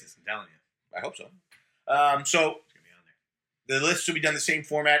 Beyond Oasis, I'm telling you. I hope so. So the lists will be done the same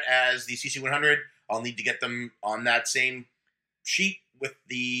format as the CC100. I'll need to get them on that same sheet with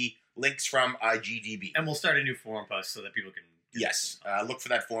the links from IGDB. And we'll start a new forum post so that people can... Yes. Look for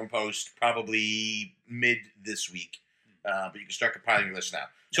that forum post probably mid this week. But you can start compiling your list now.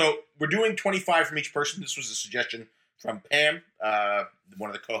 So we're doing 25 from each person. This was a suggestion from Pam, one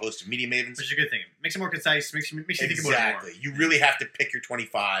of the co-hosts of Media Mavens. Which is a good thing. Makes it more concise. Makes you think about it more. Exactly. You really have to pick your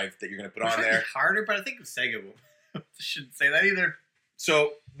 25 that you're going to put on there. It's harder, but I think Sega will. Shouldn't say that either.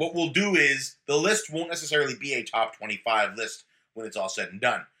 So what we'll do is the list won't necessarily be a top 25 list when it's all said and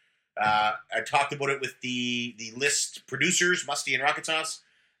done. I talked about it with the list producers, Musty and Rocket Sauce.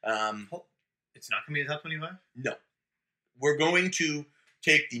 It's not going to be the top 25? No. We're going to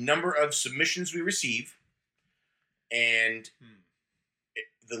take the number of submissions we receive, and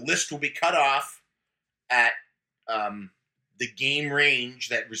the list will be cut off at the game range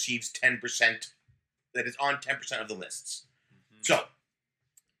that receives 10%, that is on 10% of the lists. Mm-hmm. So,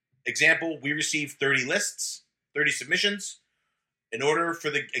 example, we receive 30 lists, 30 submissions. In order for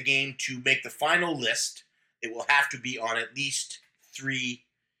a game to make the final list, it will have to be on at least three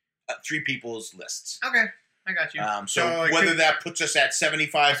people's lists. Okay. I got you. So whether that puts us at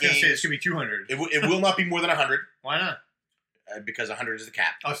 75 games... say it's going to be 200. It will not be more than 100. Why not? Because 100 is the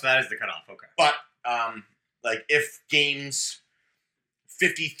cap. Oh, so that is the cutoff. Okay. But, if games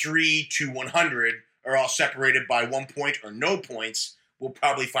 53 to 100 are all separated by 1 point or no points, we'll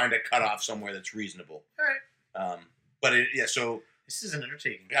probably find a cutoff somewhere that's reasonable. All right. So... This is an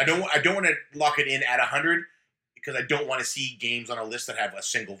undertaking. I don't want to lock it in at 100 because I don't want to see games on a list that have a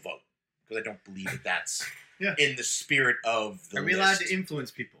single vote. Because I don't believe that that's... in the spirit of the list. Are we allowed to influence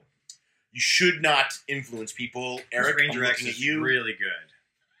people? You should not influence people. Eric, Ranger I'm X looking is at you. Really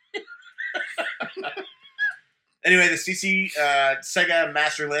good. Anyway, the CC Sega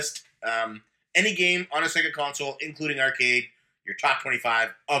Master List. Any game on a Sega console, including arcade, your top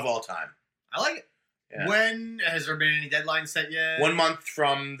 25 of all time. I like it. Yeah. When has there been any deadline set yet? 1 month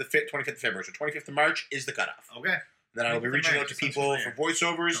from the 25th of February. So 25th of March is the cutoff. Okay. Then I will be reaching out to people for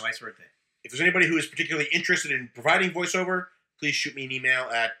voiceovers. No, ice birthday. If there's anybody who is particularly interested in providing voiceover, please shoot me an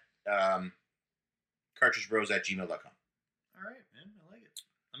email at cartridgebros@gmail.com. All right, man. I like it.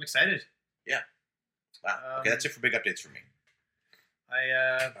 I'm excited. Wow. Okay, that's it for big updates for me. Oh,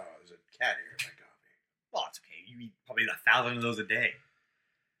 there's a cat here in my coffee. Well, it's okay. You eat probably 1,000 of those a day.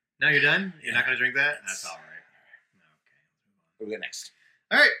 Now you're done? You're not going to drink that? That's all right. Okay. What do we got next?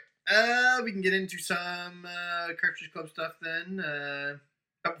 All right. We can get into some Cartridge Club stuff then.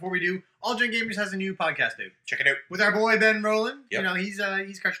 But before we do, All Gen Gamers has a new podcast out. Check it out. With our boy Ben Rowland. Yep. You know, he's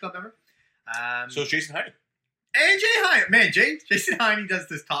Cartridge Club member. So is Jason Hyde. And Jay Hine. Man, Jason Hine does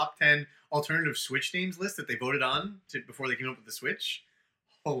this top 10 alternative Switch names list that they voted on before they came up with the Switch.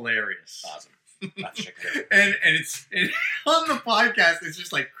 Hilarious. Awesome. I'll have to check it out. And it's on the podcast, it's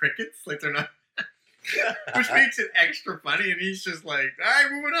just like crickets. Like they're not... Which makes it extra funny, and he's just like, all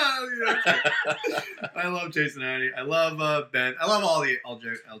right, moving on. You know? I love Jason Hine. I love Ben. I love all the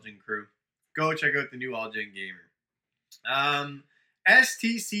Algen crew. Go check out the new Algen Gamer.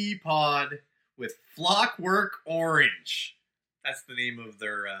 STC Pod with Flockwork Orange. That's the name of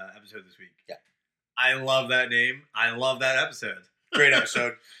their episode this week. Yeah. I love that name. I love that episode. Great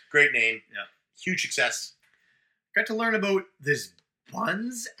episode. Great name. Yeah. Huge success. Got to learn about this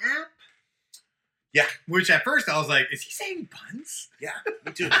Buns app. Yeah. Which at first I was like, is he saying buns? Yeah,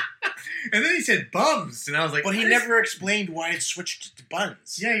 me too. And then he said bums. And I was like, But he never explained why it switched to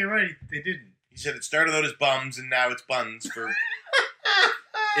buns. Yeah, you're right. They didn't. He said it started out as bums and now it's buns for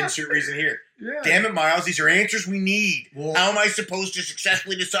insert reason here. Yeah. Damn it, Miles. These are answers we need. Well, How am I supposed to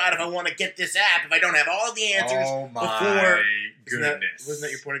successfully decide if I want to get this app if I don't have all the answers before? Goodness. Wasn't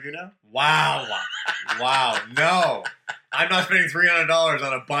that your point of view now? Wow. Wow. No. I'm not spending $300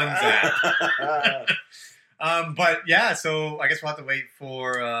 on a buns app. But yeah, so I guess we'll have to wait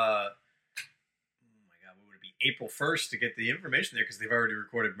for what would it be? April 1st to get the information there because they've already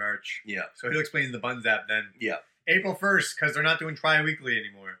recorded March. Yeah. So he'll explain the buns app then. Yeah. April 1st because they're not doing tri-weekly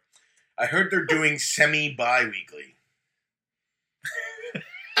anymore. I heard they're doing semi-bi-weekly.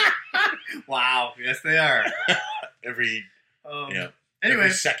 Wow. Yes, they are. Every Anyway,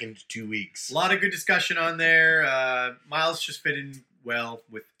 second 2 weeks. a lot of good discussion on there. Miles just fit in well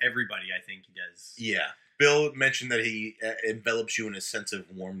with everybody. I think he does. Yeah. Bill mentioned that he envelops you in a sense of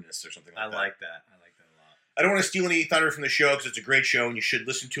warmness or something like that. I like that a lot. I don't want to steal any thunder from the show because it's a great show and you should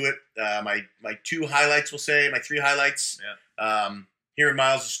listen to it. My 2 highlights, we'll say, my 3 highlights. Yeah. Hearing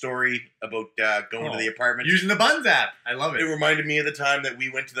Miles' story about going to the apartment. Using the Buns app. I love it. It reminded me of the time that we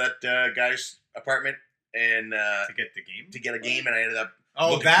went to that guy's apartment and to get the game? To get a game, and I ended up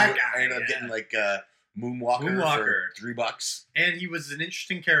guy. I ended up getting like Moonwalker for $3. And he was an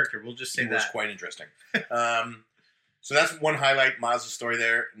interesting character. We'll just say he that. was quite interesting. So that's one highlight, Miles' story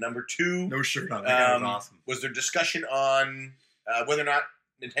there. Number 2. No shirt on. That was awesome. Was there discussion on whether or not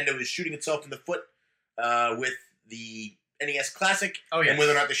Nintendo is shooting itself in the foot with the NES Classic, and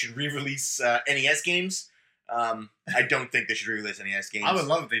whether or not they should re-release NES games. I don't think they should re-release NES games. I would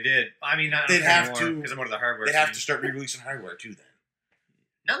love if they did. I mean, they'd have to because I'm more to the hardware. They'd have to start re-releasing hardware too. Then,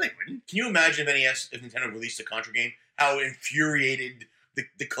 no, they wouldn't. Can you imagine if Nintendo released a Contra game? How infuriated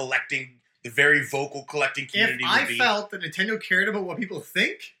the collecting, the very vocal collecting community would be. If I felt that Nintendo cared about what people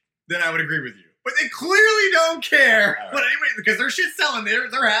think, then I would agree with you. But they clearly don't care. Right. But anyway, because their shit's selling,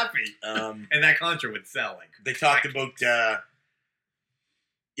 they're happy. And that Contra would sell. Like they talked about,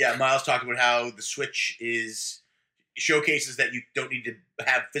 Miles talked about how the Switch showcases that you don't need to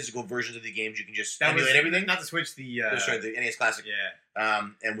have physical versions of the games. You can just emulate everything. Not the Switch, the NES Classic. Yeah.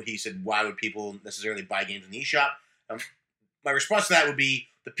 And he said, why would people necessarily buy games in the eShop? My response to that would be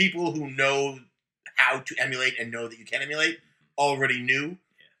the people who know how to emulate and know that you can emulate already knew.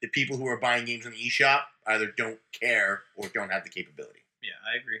 The people who are buying games in the eShop either don't care or don't have the capability. Yeah,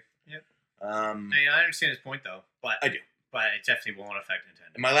 I agree. Yep. I understand his point, though. But I do. But it definitely won't affect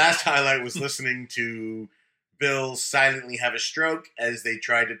Nintendo. And my last highlight was listening to Bill silently have a stroke as they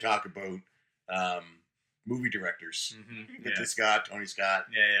tried to talk about movie directors. Mm-hmm. Ridley Scott, Tony Scott,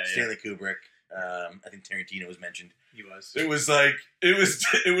 Stanley Kubrick. I think Tarantino was mentioned. He was. It was like it was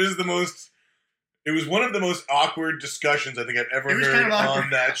one of the most awkward discussions I think I've ever heard on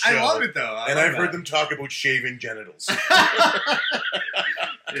that show. I love it though. I've heard them talk about shaving genitals.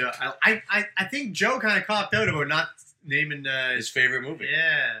 Yeah, I think Joe kind of copped out about not naming his favorite movie.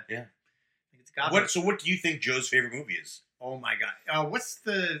 Yeah. So what do you think Joe's favorite movie is? Oh my god! What's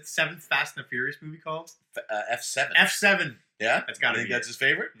the 7th Fast and the Furious movie called? F7. F7. Yeah, that's got to be. That's his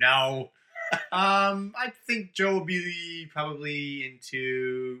favorite? No. I think Joe will be probably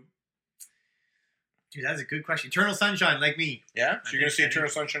into Dude, that's a good question. Eternal Sunshine, like me. Yeah? So you're going to say I think- Eternal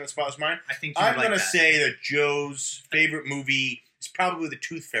Sunshine as as mine? I think you I'm like going to that. say that Joe's favorite movie is probably The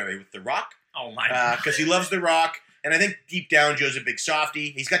Tooth Fairy with The Rock. Oh my god. Because he loves The Rock. And I think deep down, Joe's a big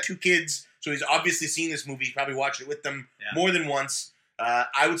softie. He's got 2 kids, so he's obviously seen this movie. He's probably watched it with them more than once.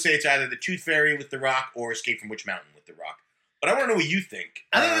 I would say it's either The Tooth Fairy with The Rock or Escape from Witch Mountain with The Rock. But I want to know what you think.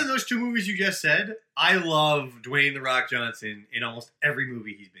 Other than those 2 movies you just said, I love Dwayne The Rock Johnson in almost every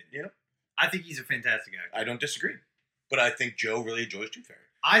movie he's been in. Yeah. I think he's a fantastic actor. I don't disagree. But I think Joe really enjoys Tooth Fairy.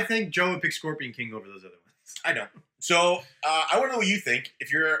 I think Joe would pick Scorpion King over those other ones. I don't. So, I want to know what you think.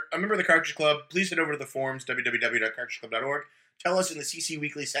 If you're a member of the Cartridge Club, please head over to the forums, www.cartridgeclub.org. Tell us in the CC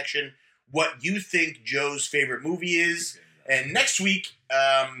Weekly section what you think Joe's favorite movie is. And next week,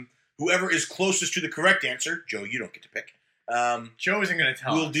 whoever is closest to the correct answer, Joe, you don't get to pick. Joe isn't going to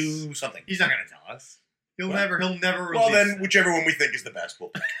tell us. We'll do something. He's not going to tell us. He'll never release. Well, then, whichever one we think is the best, we'll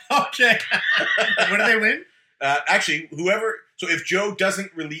pick. Okay. What do they win? Actually, whoever... So if Joe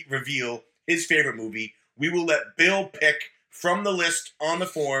doesn't reveal his favorite movie, we will let Bill pick from the list on the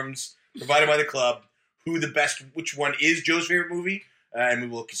forums provided by the club which one is Joe's favorite movie, and we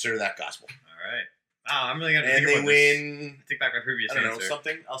will consider that gospel. All right. Wow, I'm really going to And think they about win... this. Take back my previous I don't know, answer.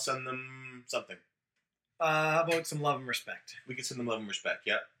 something? I'll send them something. How about some love and respect? We can send them love and respect,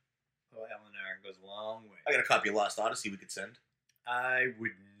 yeah. Oh, Eleanor goes a long way. I got a copy of Lost Odyssey we could send. I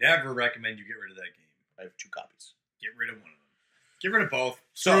would never recommend you get rid of that game. I have 2 copies. Get rid of one of them. Get rid of both.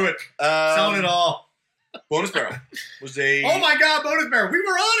 So, Screw it. Selling it all. Bonus Barrel was a... Oh my god, Bonus Barrel. We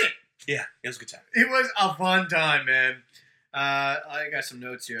were on it. Yeah, it was a good time. It was a fun time, man. I got some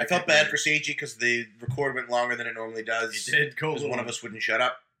notes here. I felt bad for Seiji because the record went longer than it normally does. It did go Because one of us wouldn't shut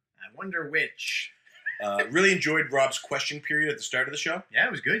up. I wonder which. Really enjoyed Rob's question period at the start of the show. Yeah,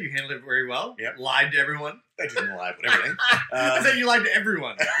 it was good. You handled it very well. Yep. Lied to everyone. I didn't lie with everything. I said you lied to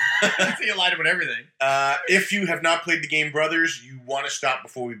everyone. I said you lied about everything. If you have not played the game Brothers, you want to stop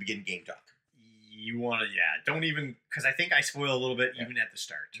before we begin game talk. You want to, don't even, because I think I spoil a little bit even at the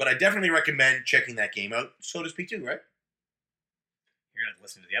start. But I definitely recommend checking that game out. So does P2, right? You're going to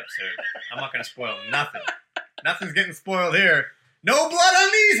listen to the episode. I'm not going to spoil nothing. Nothing's getting spoiled here. No blood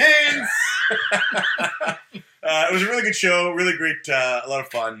on these hands! It was a really good show. Really great. A lot of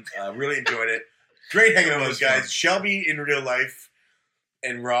fun. Really enjoyed it. Great hanging out with those guys. Fun. Shelby in real life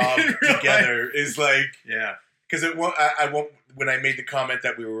and Rob together is like... Yeah. Because I won't. When I made the comment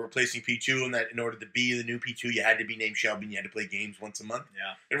that we were replacing P2 and that in order to be the new P2, you had to be named Shelby and you had to play games once a month.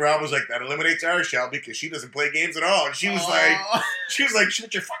 Yeah. And Rob was like, that eliminates our Shelby because she doesn't play games at all. And she was like,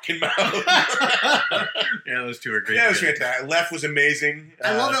 shut your fucking mouth. Yeah, those 2 are great. Yeah, it was fantastic. Lef was amazing.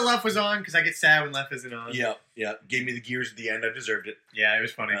 I love that Lef was on because I get sad when Lef isn't on. Yeah. Gave me the gears at the end. I deserved it. Yeah, it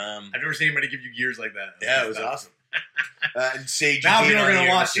was funny. I've never seen anybody give you gears like that. Yeah, it was awesome. And Sage. Now people are going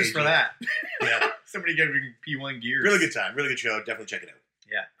to watch just for that. Yeah. Somebody giving P1 gears. Really good time. Really good show. Definitely check it out.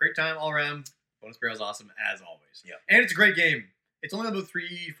 Yeah, great time all around. Bonus Barrel's awesome as always. Yeah. And it's a great game. It's only about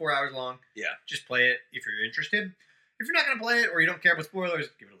 3-4 hours long. Yeah. Just play it if you're interested. If you're not going to play it or you don't care about spoilers,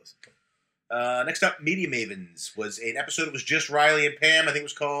 give it a listen. Next up, Media Mavens was an episode that was just Riley and Pam. I think it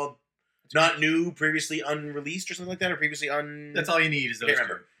was called Not New, Previously Unreleased or something like that, or Previously That's all you need is those. I can't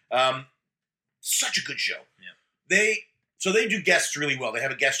remember. Such a good show. Yeah. They do guests really well. They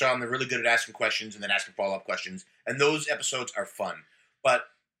have a guest on. They're really good at asking questions and then asking follow-up questions. And those episodes are fun. But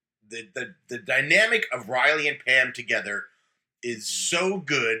the dynamic of Riley and Pam together is so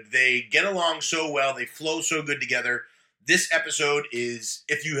good. They get along so well. They flow so good together. This episode is,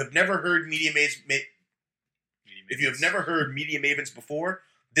 if you have never heard Media Mavens before,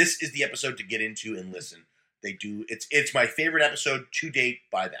 this is the episode to get into and listen. They do. It's my favorite episode to date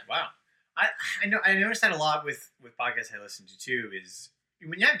by them. Wow. I noticed that a lot with podcasts I listen to too. Is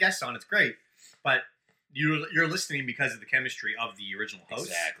when you have guests on, it's great, but you're listening because of the chemistry of the original host.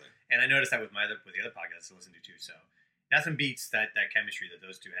 Exactly. And I noticed that with the other podcasts I listen to too. So nothing beats that chemistry that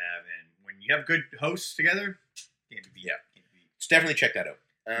those 2 have. And when you have good hosts together, can't be beat. Yeah. So definitely check that out.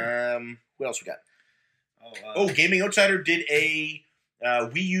 What else we got? Gaming Outsider did a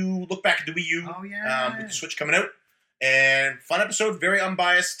Wii U look back at the Wii U. Oh yeah. With the Switch coming out. And fun episode, very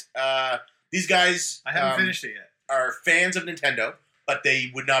unbiased. These guys I haven't finished it yet. Are fans of Nintendo, but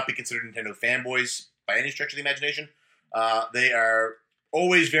they would not be considered Nintendo fanboys by any stretch of the imagination. They are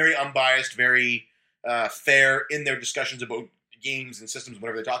always very unbiased, very fair in their discussions about games and systems,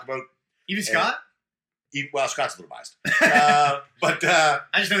 whatever they talk about. Even Scott? Well, Scott's a little biased. But I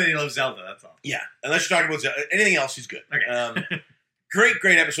just know that he loves Zelda, that's all. Yeah, unless you're talking about anything else, he's good. Okay.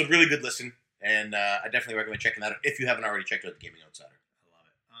 Great episode, really good listen. And I definitely recommend checking that out if you haven't already checked out the Gaming Outsider. I love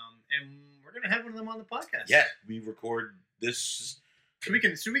it. And we're going to have one of them on the podcast. Yeah, we record this So we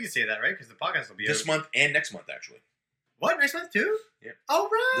can say that, right? Because the podcast will be This out. month and next month, actually. What, next month too? Yeah. All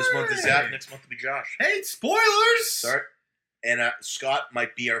right. This month is Zach. Next month will be Josh. Hey, spoilers. Sorry. And Scott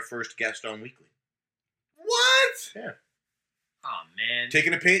might be our first guest on Weekly. What? Yeah. Oh man.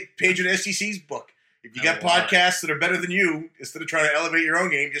 Taking a page in STC's book. If you I got love podcasts that are better than you, instead of trying to elevate your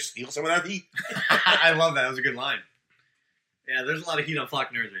own game, just steal some of that heat. I love that. That was a good line. Yeah, there's a lot of heat on Flock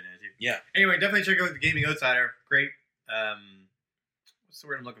Nerds right now too. Yeah. Anyway, definitely check out the Gaming Outsider. Great. What's the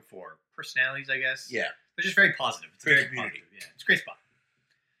word I'm looking for? Personalities, I guess. Yeah. They're just very positive. It's Great very community. positive. Yeah, it's a great spot.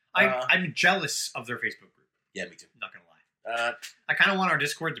 I'm jealous of their Facebook group. Yeah, me too. Not gonna lie. I kind of want our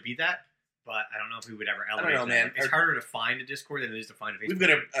Discord to be that, but I don't know if we would ever elevate. know, that. man. It's harder to find a Discord than it is to find a Facebook. We've got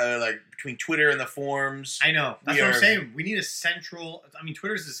a like between Twitter and the forums. I know. That's We what I'm are- saying. We need a central. I mean,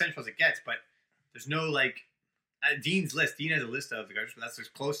 Twitter's as central as it gets, but there's no like Dean's list. Dean has a list of the guys, but that's as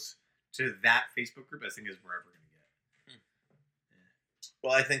close to that Facebook group as I think is we're ever going to get.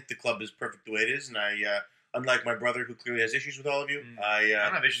 Well, I think the club is perfect the way it is, and I, unlike my brother who clearly has issues with all of you, I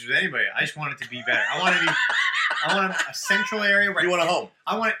don't have issues with anybody. I just want it to be better. I want a central area where you want a home.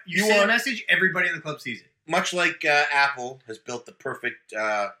 I want you say a message, everybody in the club sees it. Much like Apple has built the perfect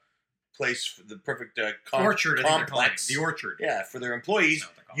place, for the perfect Orchard, I think they're calling it. complex. The orchard. Yeah, for their employees, That's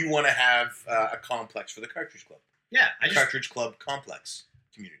what they're calling you want to have a complex for the Cartridge Club. Yeah, Cartridge Club complex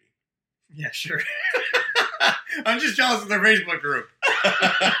community. Yeah, sure. I'm just jealous of their Facebook group.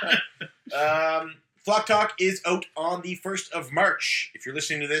 Flock Talk is out on the 1st of March. If you're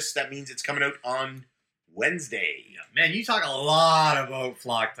listening to this, that means it's coming out on Wednesday. Yeah, man, you talk a lot about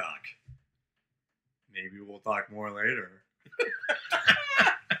Flock Talk. Maybe we'll talk more later.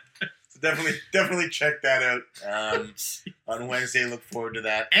 So definitely check that out on Wednesday. Look forward to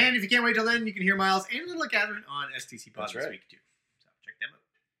that. And if you can't wait till then, you can hear Miles and Little Catherine on STC Pod That's this right. week too. So check them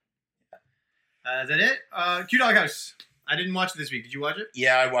out. Is that it? Q Dog House. I didn't watch it this week. Did you watch it?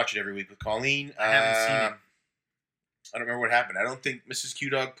 Yeah, I watch it every week with Colleen. I haven't seen it. I don't remember what happened. I don't think Mrs. Q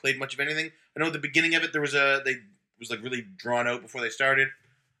Dog played much of anything. I know at the beginning of it there was was like really drawn out before they started.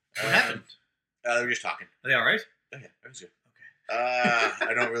 What happened? They were just talking. Are they all right? Oh yeah, that was good. Okay.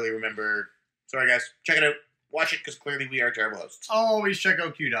 I don't really remember. Sorry guys, check it out. Watch it because clearly we are terrible hosts. Always check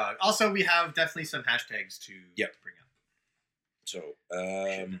out Q Dog. Also, we have definitely some hashtags to bring up. So I should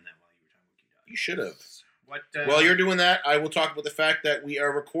have done that while you were talking about Q Dog. you should have. What? While you're doing that, I will talk about the fact that we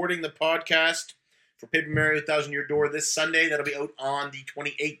are recording the podcast for Paper Mario Thousand Year Door this Sunday. That'll be out on the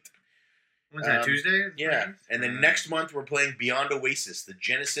 28th. When's that? Tuesday? Yeah, and then next month we're playing Beyond Oasis, the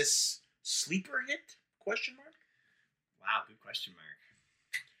Genesis sleeper hit? Question mark. Wow, good question mark.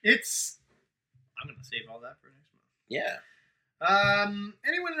 I'm gonna save all that for next month. Yeah.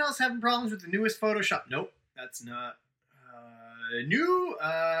 Anyone else having problems with the newest Photoshop? Nope, that's not. New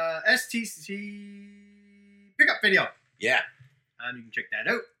STC pickup video. Yeah. You can check that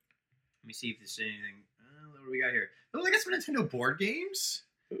out. Let me see if there's anything. What do we got here? Oh, I got some Nintendo board games.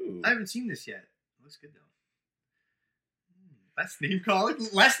 Ooh. I haven't seen this yet. It looks good though. Less name calling.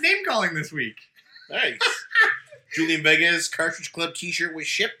 Less name calling this week. Nice. Julian Vega's Cartridge Club T-shirt was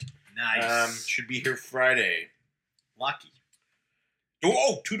shipped. Nice. Should be here Friday. Lucky.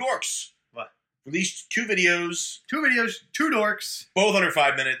 Oh, Two Dorks. What? Released 2 videos, 2 videos, 2 dorks. both under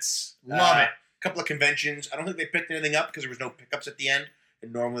 5 minutes. Love it. A couple of conventions. I don't think they picked anything up because there was no pickups at the end.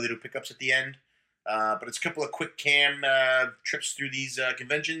 And normally they do pickups at the end. But it's a couple of quick cam trips through these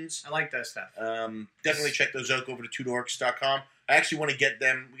conventions. I like that stuff. Definitely check those out. Go over to twodorks.com. I actually want to get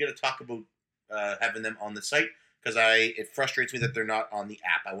them. We got to talk about having them on the site because it frustrates me that they're not on the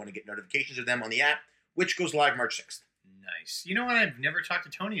app. I want to get notifications of them on the app, which goes live March 6th. Nice. You know what? I've never talked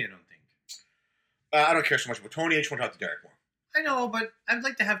to Tony, I don't think. I don't care so much about Tony. I just want to talk to Derek more. I know, but I'd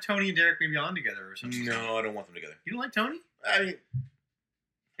like to have Tony and Derek maybe on together or something. No, I don't want them together. You don't like Tony? I mean,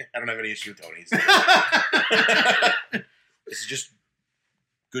 I don't have any issue with Tony. This is just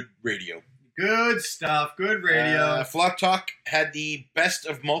good radio. Good stuff. Good radio. Flock Talk had the best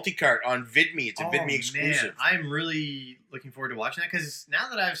of multicart on VidMe. It's a VidMe exclusive. Man, I'm really looking forward to watching that because now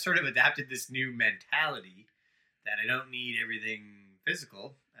that I've sort of adapted this new mentality that I don't need everything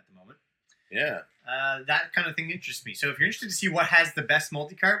physical at the moment, Yeah. that kind of thing interests me. So if you're interested to see what has the best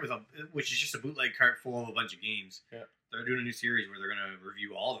multi-cart, which is just a bootleg cart full of a bunch of games, they're doing a new series where they're going to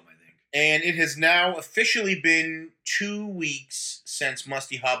review all of them, I think. And it has now officially been 2 weeks since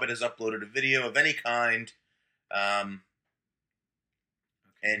Musty Hobbit has uploaded a video of any kind. And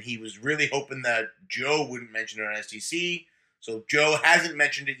he was really hoping that Joe wouldn't mention it on STC. So Joe hasn't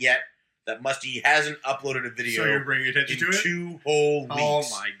mentioned it yet. that Musty hasn't uploaded a So video you're bringing attention in to it? 2 whole weeks. Oh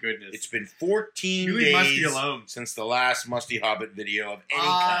my goodness! It's been 14 You leave Musty days alone. since the last Musty Hobbit video of any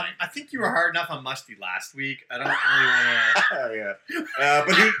kind. I think you were hard enough on Musty last week. I don't really want to. Oh, yeah.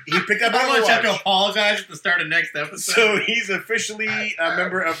 But he picked up I want to have to Overwatch. apologize at the start of next episode. So he's officially a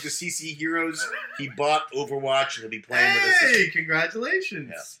member of the CC Heroes. He bought Overwatch and he'll be playing with us. Hey, congratulations!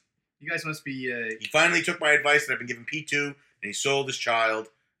 Yeah. You guys must be. He finally took my advice that I've been giving P2, and he sold his child.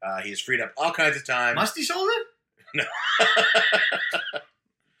 He has freed up all kinds of time. Musty sold it? No.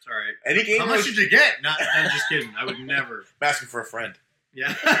 It's all right. Any game How much did you get? I'm just kidding. I would never. I'm asking for a friend.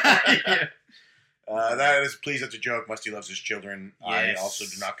 Yeah. Yeah. That is, please, that's a joke. Musty loves his children. Yes. I also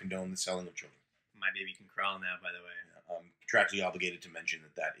do not condone the selling of children. My baby can crawl now, by the way. I'm contractually obligated to mention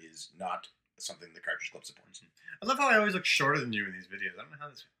that is not something the Cartridge Club supports. I love how I always look shorter than you in these videos. I don't know how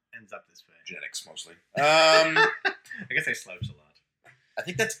this ends up this way. Genetics, mostly. I guess I slouch a lot. I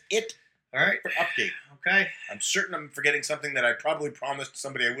think that's it All right. for update. Okay. I'm certain I'm forgetting something that I probably promised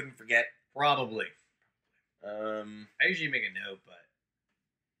somebody I wouldn't forget. Probably. I usually make a note, but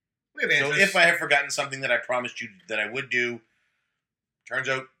we have So answers. if I have forgotten something that I promised you that I would do, turns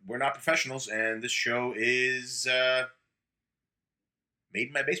out we're not professionals, and this show is made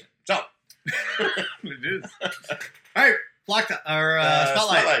in my basement. So, It is. All right.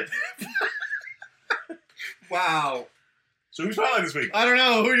 Spotlight. Wow. So who's spotlight this week? I don't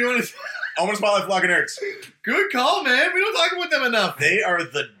know. Who do you want to... I want to spotlight Flock of Nerds. Good call, man. We don't talk about them enough. They are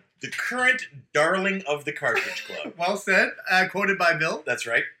the current darling of the Cartridge Club. Well said. Quoted by Bill. That's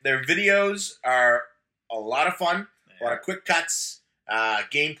right. Their videos are a lot of fun. A lot of quick cuts,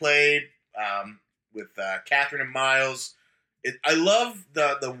 gameplay with Catherine and Miles. I love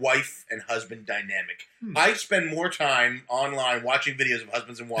the wife and husband dynamic. I spend more time online watching videos of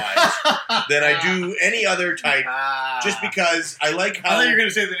husbands and wives than I do any other type, just because I like how... I thought you were going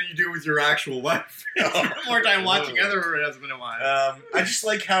to say that you do it with your actual wife. More time watching other husband and wife. I just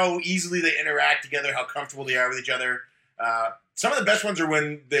like how easily they interact together, how comfortable they are with each other. Some of the best ones are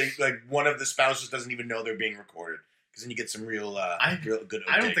when they one of the spouses doesn't even know they're being recorded, because then you get some real good.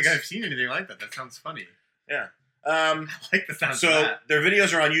 I don't think I've seen anything like that. That sounds funny. Yeah. I like the sound of So that. their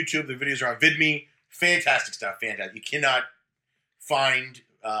videos are on YouTube. Their videos are on VidMe. Fantastic stuff. Fantastic. You cannot find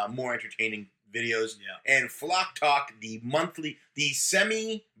more entertaining videos. Yeah. And Flock Talk, the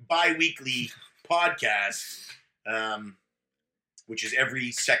semi-bi-weekly podcast, which is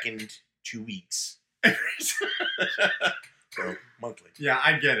every second 2 weeks. So monthly. Yeah,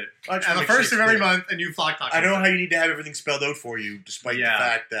 I get it. Well, And the first of every month, a new Flock Talk. I know how you need to have everything spelled out for you, despite the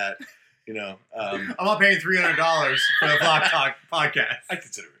fact that, I'm not paying $300 for the Flock Talk podcast. I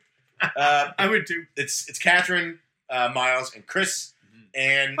consider it. I would too. It's Catherine, Miles, and Chris,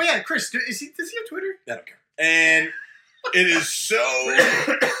 and Oh yeah, Chris, does he have Twitter? I don't care. And it is so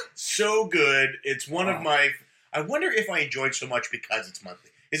good. It's one of my. I wonder if I enjoyed so much because it's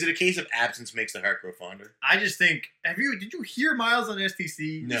monthly. Is it a case of absence makes the heart grow fonder? I just think. Did you hear Miles on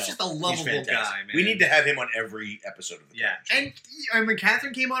STC? No, he's just a he's lovable fantastic. guy, man. We need to have him on every episode of the Cartridge Club. And when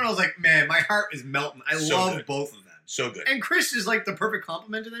Catherine came on, I was like, man, my heart is melting. I So love good. both of them. So good. And Chris is like the perfect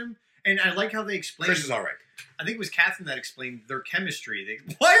compliment to them. And I like how they explain. Chris is all right. I think it was Catherine that explained their chemistry.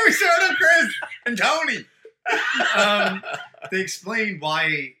 Why are we showing up Chris and Tony? They explained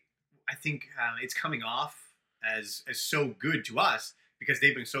why I think it's coming off as so good to us because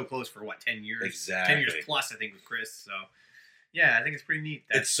they've been so close for 10 years? Exactly. 10 years plus, I think, with Chris. So yeah, I think it's pretty neat.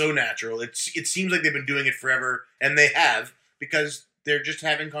 It's so natural. It seems like they've been doing it forever, and they have, because they're just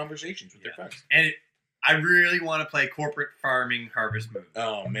having conversations with their friends. And I really want to play Corporate Farming Harvest Moon.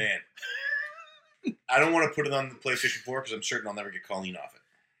 Oh, man. I don't want to put it on the PlayStation 4 because I'm certain I'll never get Colleen off it.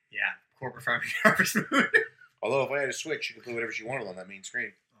 Yeah, Corporate Farming Harvest Moon. Although, if I had a Switch, you could play whatever she wanted on that main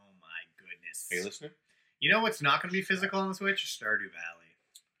screen. Oh, my goodness. Are you listening? You know what's not going to be physical on the Switch? Stardew Valley.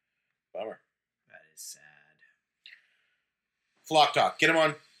 Bummer. That is sad. Flock Talk. Get them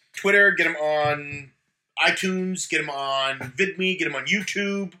on Twitter. Get them on iTunes. Get them on VidMe. Get them on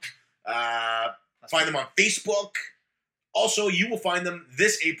YouTube. Find them on Facebook. Also, you will find them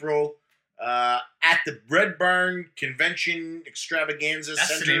this April at the Red Barn Convention Extravaganza That's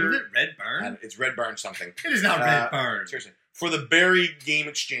Center. the name of it? Red Barn? It's Red Barn something. It is not Red Barn. Seriously. For the Barry Game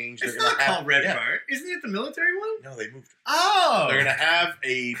Exchange. It's not called Red Barn. Isn't it the military one? No, they moved. Oh! They're going to have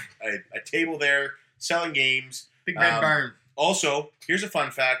a table there selling games. Big Red Barn. Also, here's a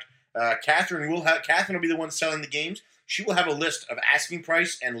fun fact. Catherine will be the one selling the games. She will have a list of asking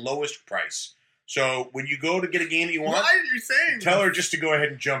price and lowest price. So when you go to get a game that you want, why are you saying tell her just to go ahead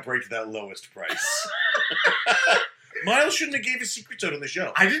and jump right to that lowest price. Miles shouldn't have gave his secrets out on the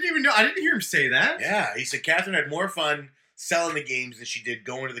show. I didn't even know. I didn't hear him say that. Yeah, he said Catherine had more fun selling the games than she did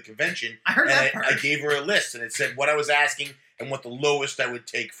going to the convention. I heard And that part. I gave her a list, and it said what I was asking and what the lowest I would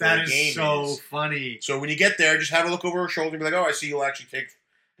take for That a game is so is. funny. So when you get there, just have a look over her shoulder and be like, "Oh, I see you'll actually take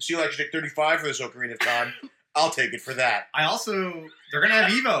 35 for this Ocarina of Time. I'll take it for that." They're gonna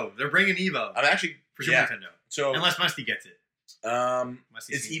have Evo. They're bringing Evo I'm actually for Super Nintendo. So Unless Musty gets it.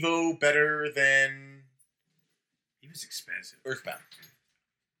 is Evo better than Evo's expensive. Earthbound?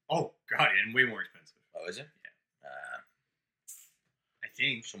 Oh god, and way more expensive. Oh, is it? Yeah. I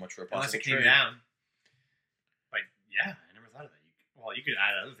think. So much for a Unless possible it came trade. down. But yeah, I never thought of that. You could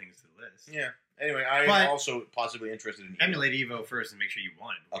add other things to the list. Yeah. Anyway, I But- am also possibly interested in Evo. Emulate Evo first and make sure you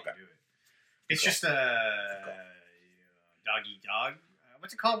want it before Okay. you do it. It's Cool. just a dog eat dog.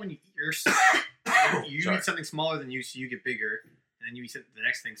 What's it called when you eat yours? You Sorry. eat something smaller than you, so you get bigger, and then you eat the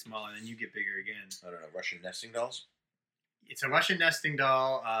next thing smaller, and then you get bigger again. I don't know, Russian nesting dolls? It's a Russian nesting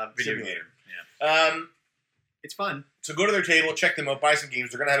doll video game. Simulator. Yeah, it's fun. So go to their table, check them out, buy some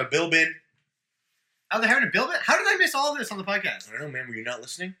games. They're going to have a bill bin. Oh, they're having a bill bin? How did I miss all this on the podcast? I don't know, man. Were you not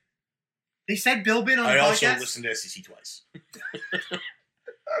listening? They said bill bin on I the also podcast? listened to SEC twice.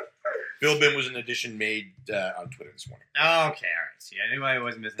 Bill bin was an addition made on Twitter this morning. Okay, all right. See, I knew I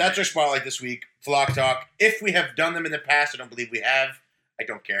wasn't missing That's our that. spotlight this week. Vlog Talk. If we have done them in the past, I don't believe we have. I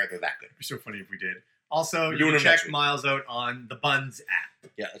don't care. They're that good. It'd be so funny if we did. Also, We're you doing can them next check week. Miles out on the Buns app.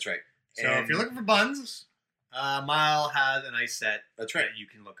 Yeah, that's right. So And if you're looking for buns, Mile has a nice set that's right. that you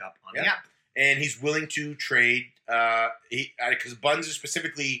can look up on Yeah. the app. And he's willing to trade, because Buns is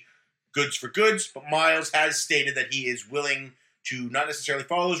specifically goods for goods, but Miles has stated that he is willing to not necessarily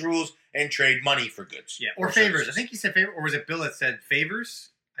follow those rules and trade money for goods. Yeah, or favors. services. I think he said favor, or was it Bill that said favors?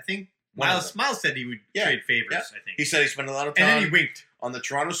 I think One of Miles said he would Yeah, trade favors. yeah. I think He said he spent a lot of and then he time winked. on the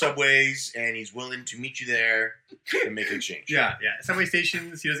Toronto subways, and he's willing to meet you there and make an exchange. Yeah. Subway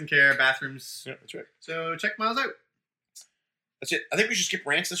stations. He doesn't care. Bathrooms. Yeah, that's right. So check Miles out. That's it. I think we should skip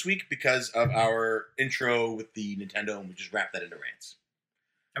rants this week because of our intro with the Nintendo, and we just wrap that into rants.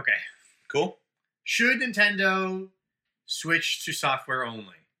 Okay. Cool? Should Nintendo switch to software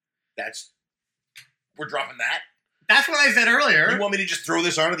only? We're dropping that. That's what I said earlier. You want me to just throw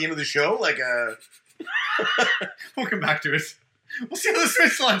this on at the end of the show? We'll come back to it. We'll see how the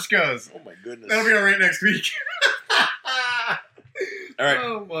Switch launch goes. Oh my goodness. That'll be our rant next week. All right.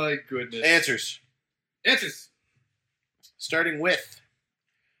 Oh my goodness. Answers. Starting with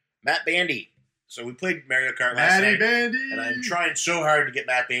Matt Bandy. So we played Mario Kart last Matty night, Bandy. and I'm trying so hard to get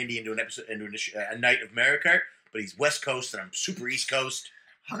Matt Bandy into a night of Mario Kart, but he's West Coast and I'm super East Coast.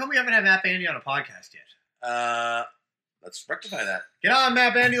 How come we haven't had Matt Bandy on a podcast yet? Let's rectify that. Get on,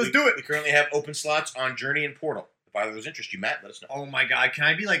 Matt Bandy. Let's do it. We currently have open slots on Journey and Portal. If either of those interest you, Matt, let us know. Oh my god. Can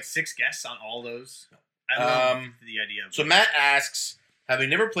I be like 6 guests on all those? I love the idea of So Matt asks, having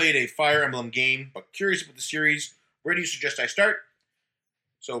never played a Fire Emblem game, but curious about the series, where do you suggest I start?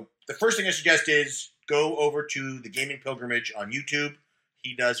 So the first thing I suggest is go over to the Gaming Pilgrimage on YouTube.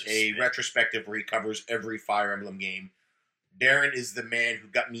 He does a retrospective where he covers every Fire Emblem game. Darren is the man who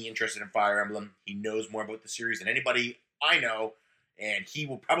got me interested in Fire Emblem. He knows more about the series than anybody I know, and he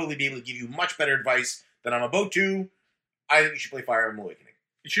will probably be able to give you much better advice than I'm about to. I think you should play Fire Emblem Awakening.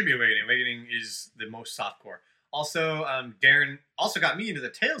 It should be Awakening. Awakening is the most softcore. Also, Darren also got me into the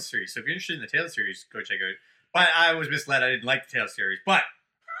Tales series. So if you're interested in the Tales series, go check it out. But I was misled. I didn't like the Tales series. But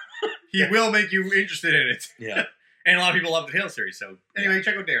he will make you interested in it. Yeah. And a lot of people love the Tales series. So anyway,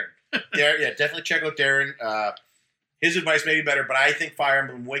 check out Darren. Definitely check out Darren. His advice may be better, but I think Fire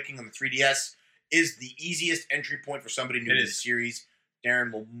Emblem Awakening on the 3DS is the easiest entry point for somebody new It to the is. series.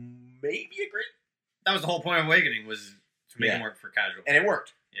 Darren will maybe agree. That was the whole point of Awakening, was to make Yeah. it work for casual. And it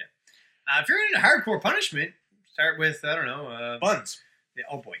worked. If you're into hardcore punishment, start with, I don't know. Buns. Yeah,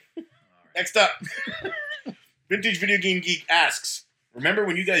 oh boy. All right. Next up, Vintage Video Game Geek asks, remember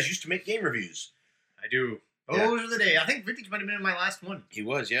when you guys used to make game reviews? I do. Yeah. Those are the days. I think Vintage might have been in my last one. He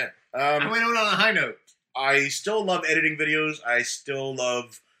was, yeah. I went out on a high note. I still love editing videos. I still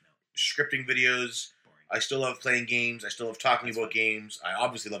love scripting videos. Boring. I still love playing games. I still love talking That's about fine. games. I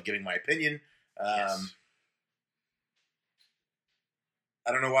obviously love giving my opinion. Yes.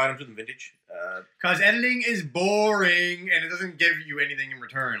 I don't know why I don't do them vintage. Because editing is boring and it doesn't give you anything in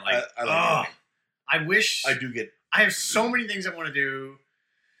return. Like, I like editing. I wish. I do get. I have so many things I want to do.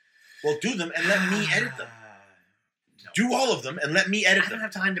 Well, do them and let me edit them. No. Do all of them and let me edit I don't them.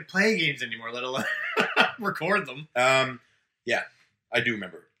 have time to play games anymore, let alone record them. Yeah, I do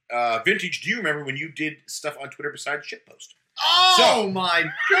remember. Vintage, do you remember when you did stuff on Twitter besides shitpost? Oh my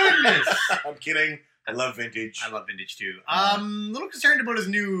goodness! I'm kidding. I love Vintage. I love Vintage too. A little concerned about his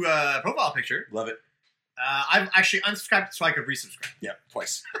new profile picture. Love it. I've actually unsubscribed so I could resubscribe. Yeah,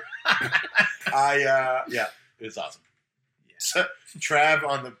 twice. Yeah, it's awesome. So, Trav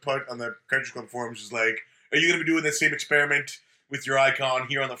on the Cartridge Club forums is like, "Are you going to be doing the same experiment with your icon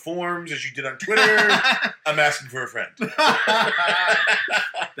here on the forums as you did on Twitter?" I'm asking for a friend. That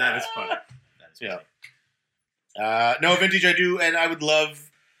is funny. That is funny. Yeah. No, vintage I do, and I would love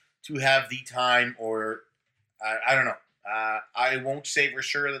to have the time, or I don't know. I won't say for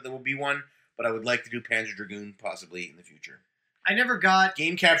sure that there will be one, but I would like to do Panzer Dragoon possibly in the future. I never got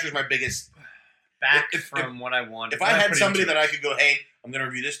Game capture is my biggest. back from what I wanted. If I had somebody that I could go, "Hey, I'm going to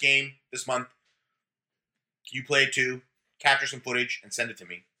review this game this month. Can you play it too? Capture some footage and send it to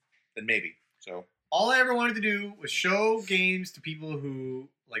me," then maybe. So all I ever wanted to do was show games to people who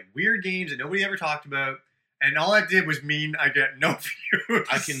like weird games that nobody ever talked about, and all I did was mean I get no views.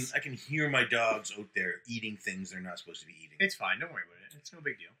 I can hear my dogs out there eating things they're not supposed to be eating. It's fine. Don't worry about it. It's no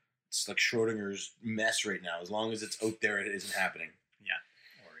big deal. It's like Schrodinger's mess right now. As long as it's out there, it isn't happening. Yeah.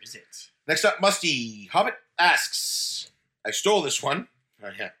 Or is it? Next up, Musty Hobbit asks, I stole this one.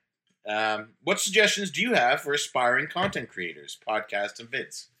 Oh, yeah. What suggestions do you have for aspiring content creators, podcasts, and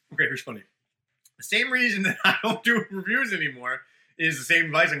vids? Okay, here's funny. The same reason that I don't do reviews anymore is the same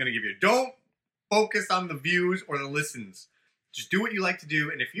advice I'm going to give you. Don't focus on the views or the listens. Just do what you like to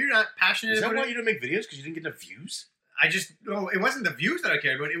do, and if you're not passionate Is that about why it, you don't make videos? Because you didn't get enough views? no, it wasn't the views that I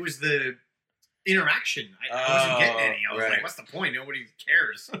cared about. It was the interaction. I wasn't getting any. I was right. like, what's the point? Nobody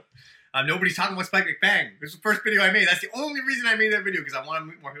cares. Nobody's talking about Spike McBang. This was the first video I made. That's the only reason I made that video, because I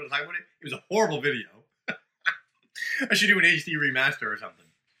wanted more people to talk about it. It was a horrible video. I should do an HD remaster or something.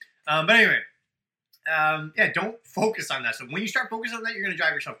 But anyway, yeah, don't focus on that. So when you start focusing on that, you're going to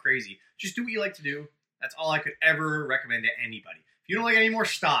drive yourself crazy. Just do what you like to do. That's all I could ever recommend to anybody. If you don't like it anymore,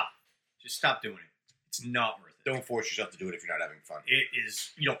 stop. Just stop doing it. It's not worth it. Don't force yourself to do it if you're not having fun. It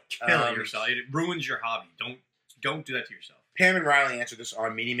is, you don't kill yourself. It ruins your hobby. Don't do that to yourself. Pam and Riley answered this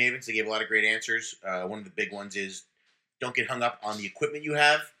on Media Mavens. They gave a lot of great answers. One of the big ones is don't get hung up on the equipment you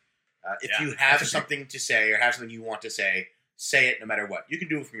have. If you have something to say or have something you want to say it no matter what. You can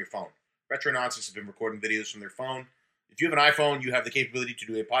do it from your phone. Retro Nonsense has been recording videos from their phone. If you have an iPhone, you have the capability to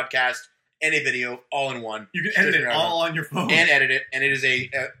do a podcast and a video all in one. You can edit it all on your phone. And edit it, and it is a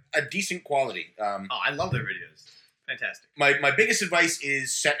decent quality. I love their videos. Fantastic. My biggest advice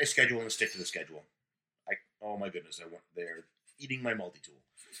is set a schedule and stick to the schedule. Oh my goodness, they're eating my multi-tool.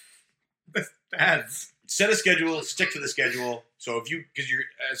 That's Set a schedule, stick to the schedule. So because you're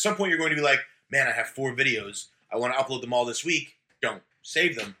at some point you're going to be like, man, I have 4 videos. I want to upload them all this week. Don't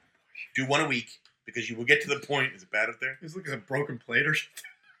save them. Do one a week because you will get to the point. Is it bad up there? This looks like a broken plate or something.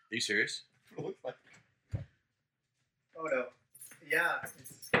 Are you serious? It looks like. Oh no. Yeah,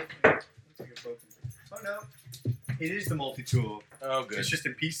 looks like a broken. Oh no. It is the multi-tool. Oh, good. It's just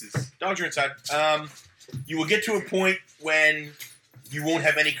in pieces. Dogs are inside. You will get to a point when you won't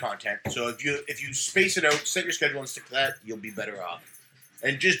have any content. So if you space it out, set your schedule and stick to that, you'll be better off.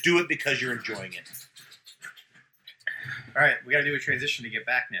 And just do it because you're enjoying it. All right, we got to do a transition to get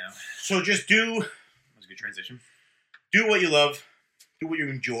back now. So just do. That was a good transition. Do what you love. Do what you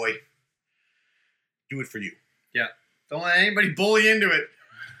enjoy. Do it for you. Yeah. Don't let anybody bully into it.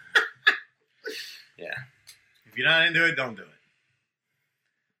 Yeah. If you're not into it, don't do it.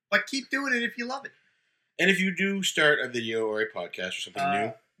 But keep doing it if you love it. And if you do start a video or a podcast or something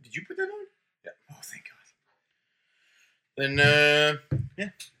new. Did you put that on? Yeah. Oh, thank God. Then, yeah,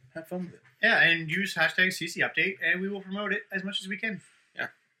 have fun with it. Yeah, and use hashtag CCUpdate, and we will promote it as much as we can. Yeah.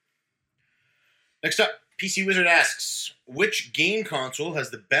 Next up, PC Wizard asks, which game console has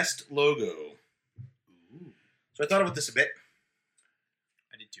the best logo? Ooh. So I thought about this a bit.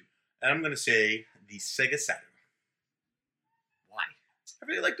 I did too. And I'm going to say the Sega Saturn. Why? I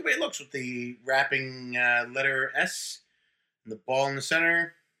really like the way it looks with the wrapping letter S and the ball in the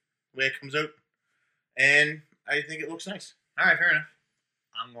center, the way it comes out. And I think it looks nice. All right, fair enough.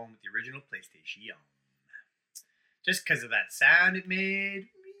 I'm going with the original PlayStation. Just because of that sound it made.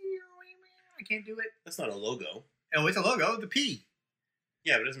 I can't do it. That's not a logo. Oh, it's a logo. The P.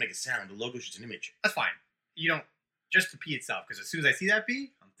 Yeah, but it doesn't make a sound. The logo's just an image. That's fine. You don't. Just the P itself. Because as soon as I see that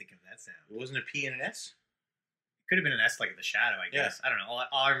P, I'm thinking of that sound. It wasn't a P and an S? It could have been an S like the shadow, I guess. Yeah. I don't know.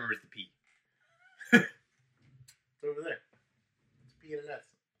 All I remember is the P. It's over there. It's a P and an S.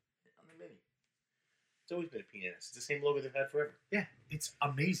 On the mini. It's always been a P and an S. It's the same logo they've had forever. Yeah, it's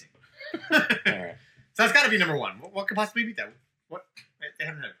amazing. All right. So that's got to be number one. What could possibly beat that? What? They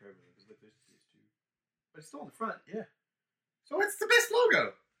haven't had it forever. But it's still on the front. Yeah. So it's the best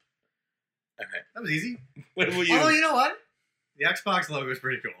logo. Okay. That was easy. What will you? Although, you know what? The Xbox logo is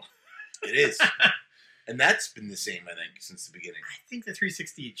pretty cool. It is. And that's been the same, I think, since the beginning. I think the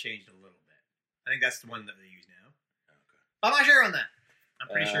 360 changed a little bit. I think that's the one that they use now. Okay. I'm not sure on that. I'm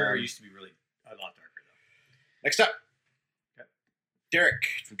pretty sure it used to be really a lot darker, though. Next up. Derek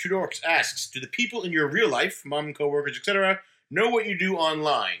from Two Dorks asks, do the people in your real life, mom, coworkers, etc., know what you do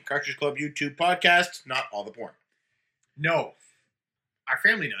online? Cartridge Club, YouTube, podcast, not all the porn. No. Our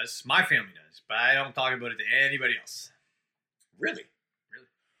family does. My family does. But I don't talk about it to anybody else. Really? Really?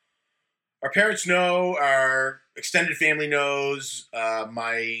 Our parents know. Our extended family knows.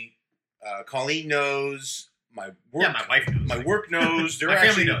 My colleague knows. My work, Yeah, my wife knows. My work knows. My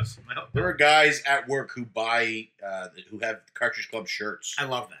family knows. There are guys at work who buy, who have Cartridge Club shirts. I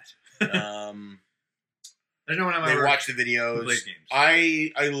love that. There's no one on my They work watch the videos. who plays games.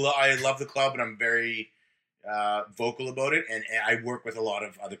 I love the club, and I'm very vocal about it. And I work with a lot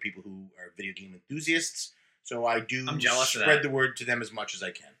of other people who are video game enthusiasts, so I do I'm jealous of spread that. the word to them as much as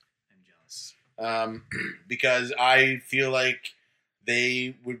I can. I'm jealous. Because I feel like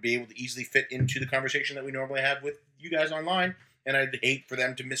they would be able to easily fit into the conversation that we normally have with you guys online, and I'd hate for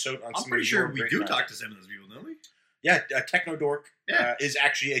them to miss out on I'm some pretty of sure your we great do content. talk to some of those people, don't we? Yeah, Techno Dork Yeah. is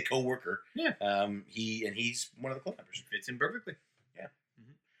actually a co-worker. Yeah. He's one of the club members. Fits in perfectly. Yeah.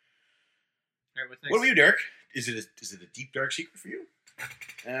 Mm-hmm. All right, what's next? What about you, Derek? Is it a deep dark secret for you?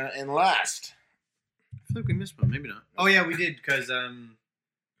 And last, I feel like we missed one. Maybe not. Oh yeah, we did because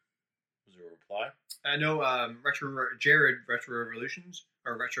was there a reply? I know Jared Retro Revolutions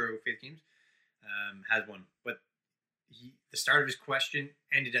or Retro Faith Games has one, but the start of his question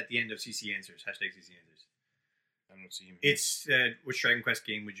ended at the end of CC Answers. # CC Answers. I don't see him. It's which Dragon Quest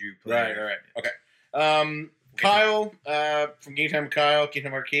game would you play? Right. Okay. Kyle from Game Time with Kyle, Game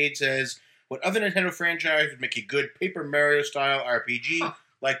Time Arcade says, what other Nintendo franchise would make a good Paper Mario style RPG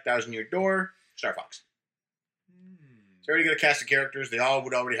like Thousand Year Door? Star Fox. It's already got a cast of characters. They all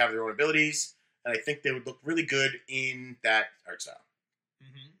would already have their own abilities, and I think they would look really good in that art style.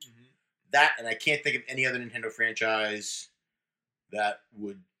 That, and I can't think of any other Nintendo franchise that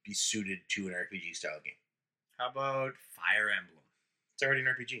would be suited to an RPG style game. How about Fire Emblem? It's already an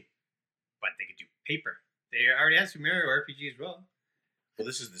RPG. But they could do paper. They already have Super Mario RPG as well. Well,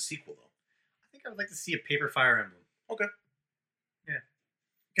 this is the sequel, though. I think I would like to see a paper Fire Emblem. Okay. Yeah.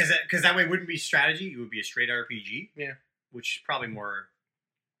 Because that way it wouldn't be strategy. It would be a straight RPG. Yeah. Which is probably more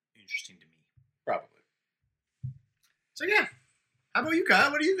interesting to me. Probably. So, yeah. How about you,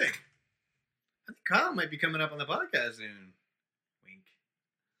 Kyle? What do you think? I think Kyle might be coming up on the podcast soon. Wink.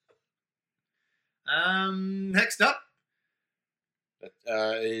 Next up, That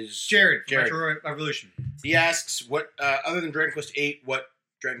is Jared from Jared. Retro Revolution. He asks, "What other than Dragon Quest VIII, what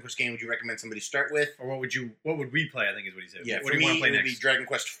Dragon Quest game would you recommend somebody start with?" Or what would we play, I think is what he said. Yeah, what for do you want me, to play it would next? be Dragon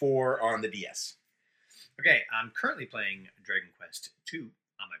Quest IV on the DS. Okay, I'm currently playing Dragon Quest 2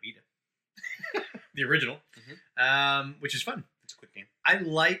 on my Vita. The original. Which is fun. It's a quick game.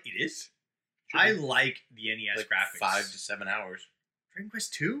 It is. I like the NES Like graphics. 5 to 7 hours. Dragon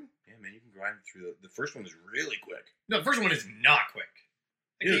Quest 2? Yeah, man, you can grind through the first one is really quick. No, the first one is not quick.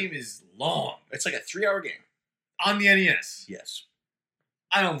 The Dude. game is long. It's like a 3-hour game. On the NES? Yes.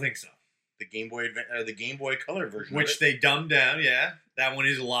 I don't think so. The Game Boy Color version, Which they dumbed down, yeah. That one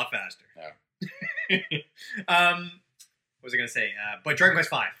is a lot faster. Yeah. What was I going to say? But Dragon Quest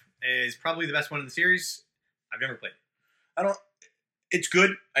V is probably the best one in the series. I've never played it. It's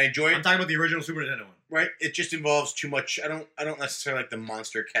good. I enjoy I'm it. talking about the original Super Nintendo one. Right? It just involves too much. I don't necessarily like the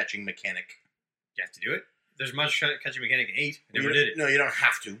monster catching mechanic. You have to do it. There's much catching mechanic in 8. I never did it. No, you don't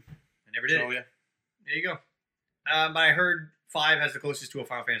have to. I never did Oh it. yeah. There you go. But I heard 5 has the closest to a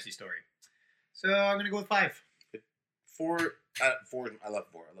Final Fantasy story. So I'm going to go with 5. 4. 4. I love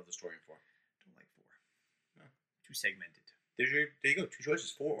 4. I love the story in 4. Don't like 4. No. Too segmented. There you go. 2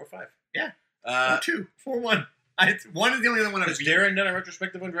 choices: 4 or 5. Yeah. Or 2. 4, 1. 1 is the only other one I've Has beat. Darren done a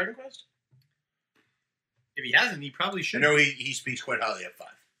retrospective on Dragon Quest? If he hasn't, he probably I should. know he speaks quite highly of 5.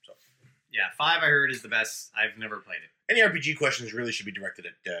 So Yeah, 5 I heard is the best. I've never played it. any RPG questions really should be directed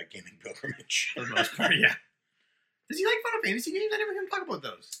at Gaming Pilgrimage. For the most part, yeah. Does he like Final Fantasy games? I never heard him talk about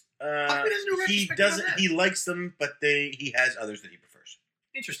those. How come he doesn't do a He retrospective doesn't. on that? He likes them, but he has others that he prefers.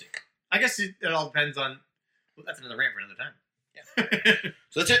 Interesting. I guess it all depends on... Well, that's another rant for another time. Yeah.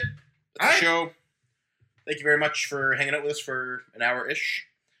 So that's it. That's All right. the show. Thank you very much for hanging out with us for an hour-ish.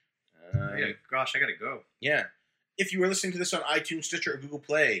 Gosh, I gotta go. Yeah. If you are listening to this on iTunes, Stitcher, or Google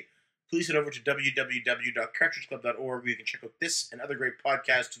Play, please head over to www.cartridgeclub.org where you can check out this and other great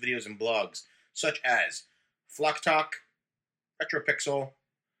podcasts, videos, and blogs, such as Flock Talk, RetroPixel,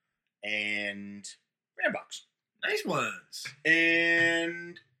 and Rambox. Nice ones.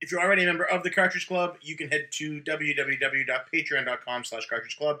 And if you're already a member of the Cartridge Club, you can head to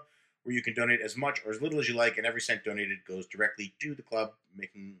www.patreon.com/cartridgeclub, where you can donate as much or as little as you like, and every cent donated goes directly to the club,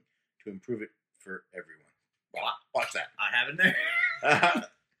 making to improve it for everyone. Watch that. I have it there.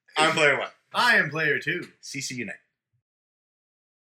 I'm Player One. I am Player 2. CC Unite.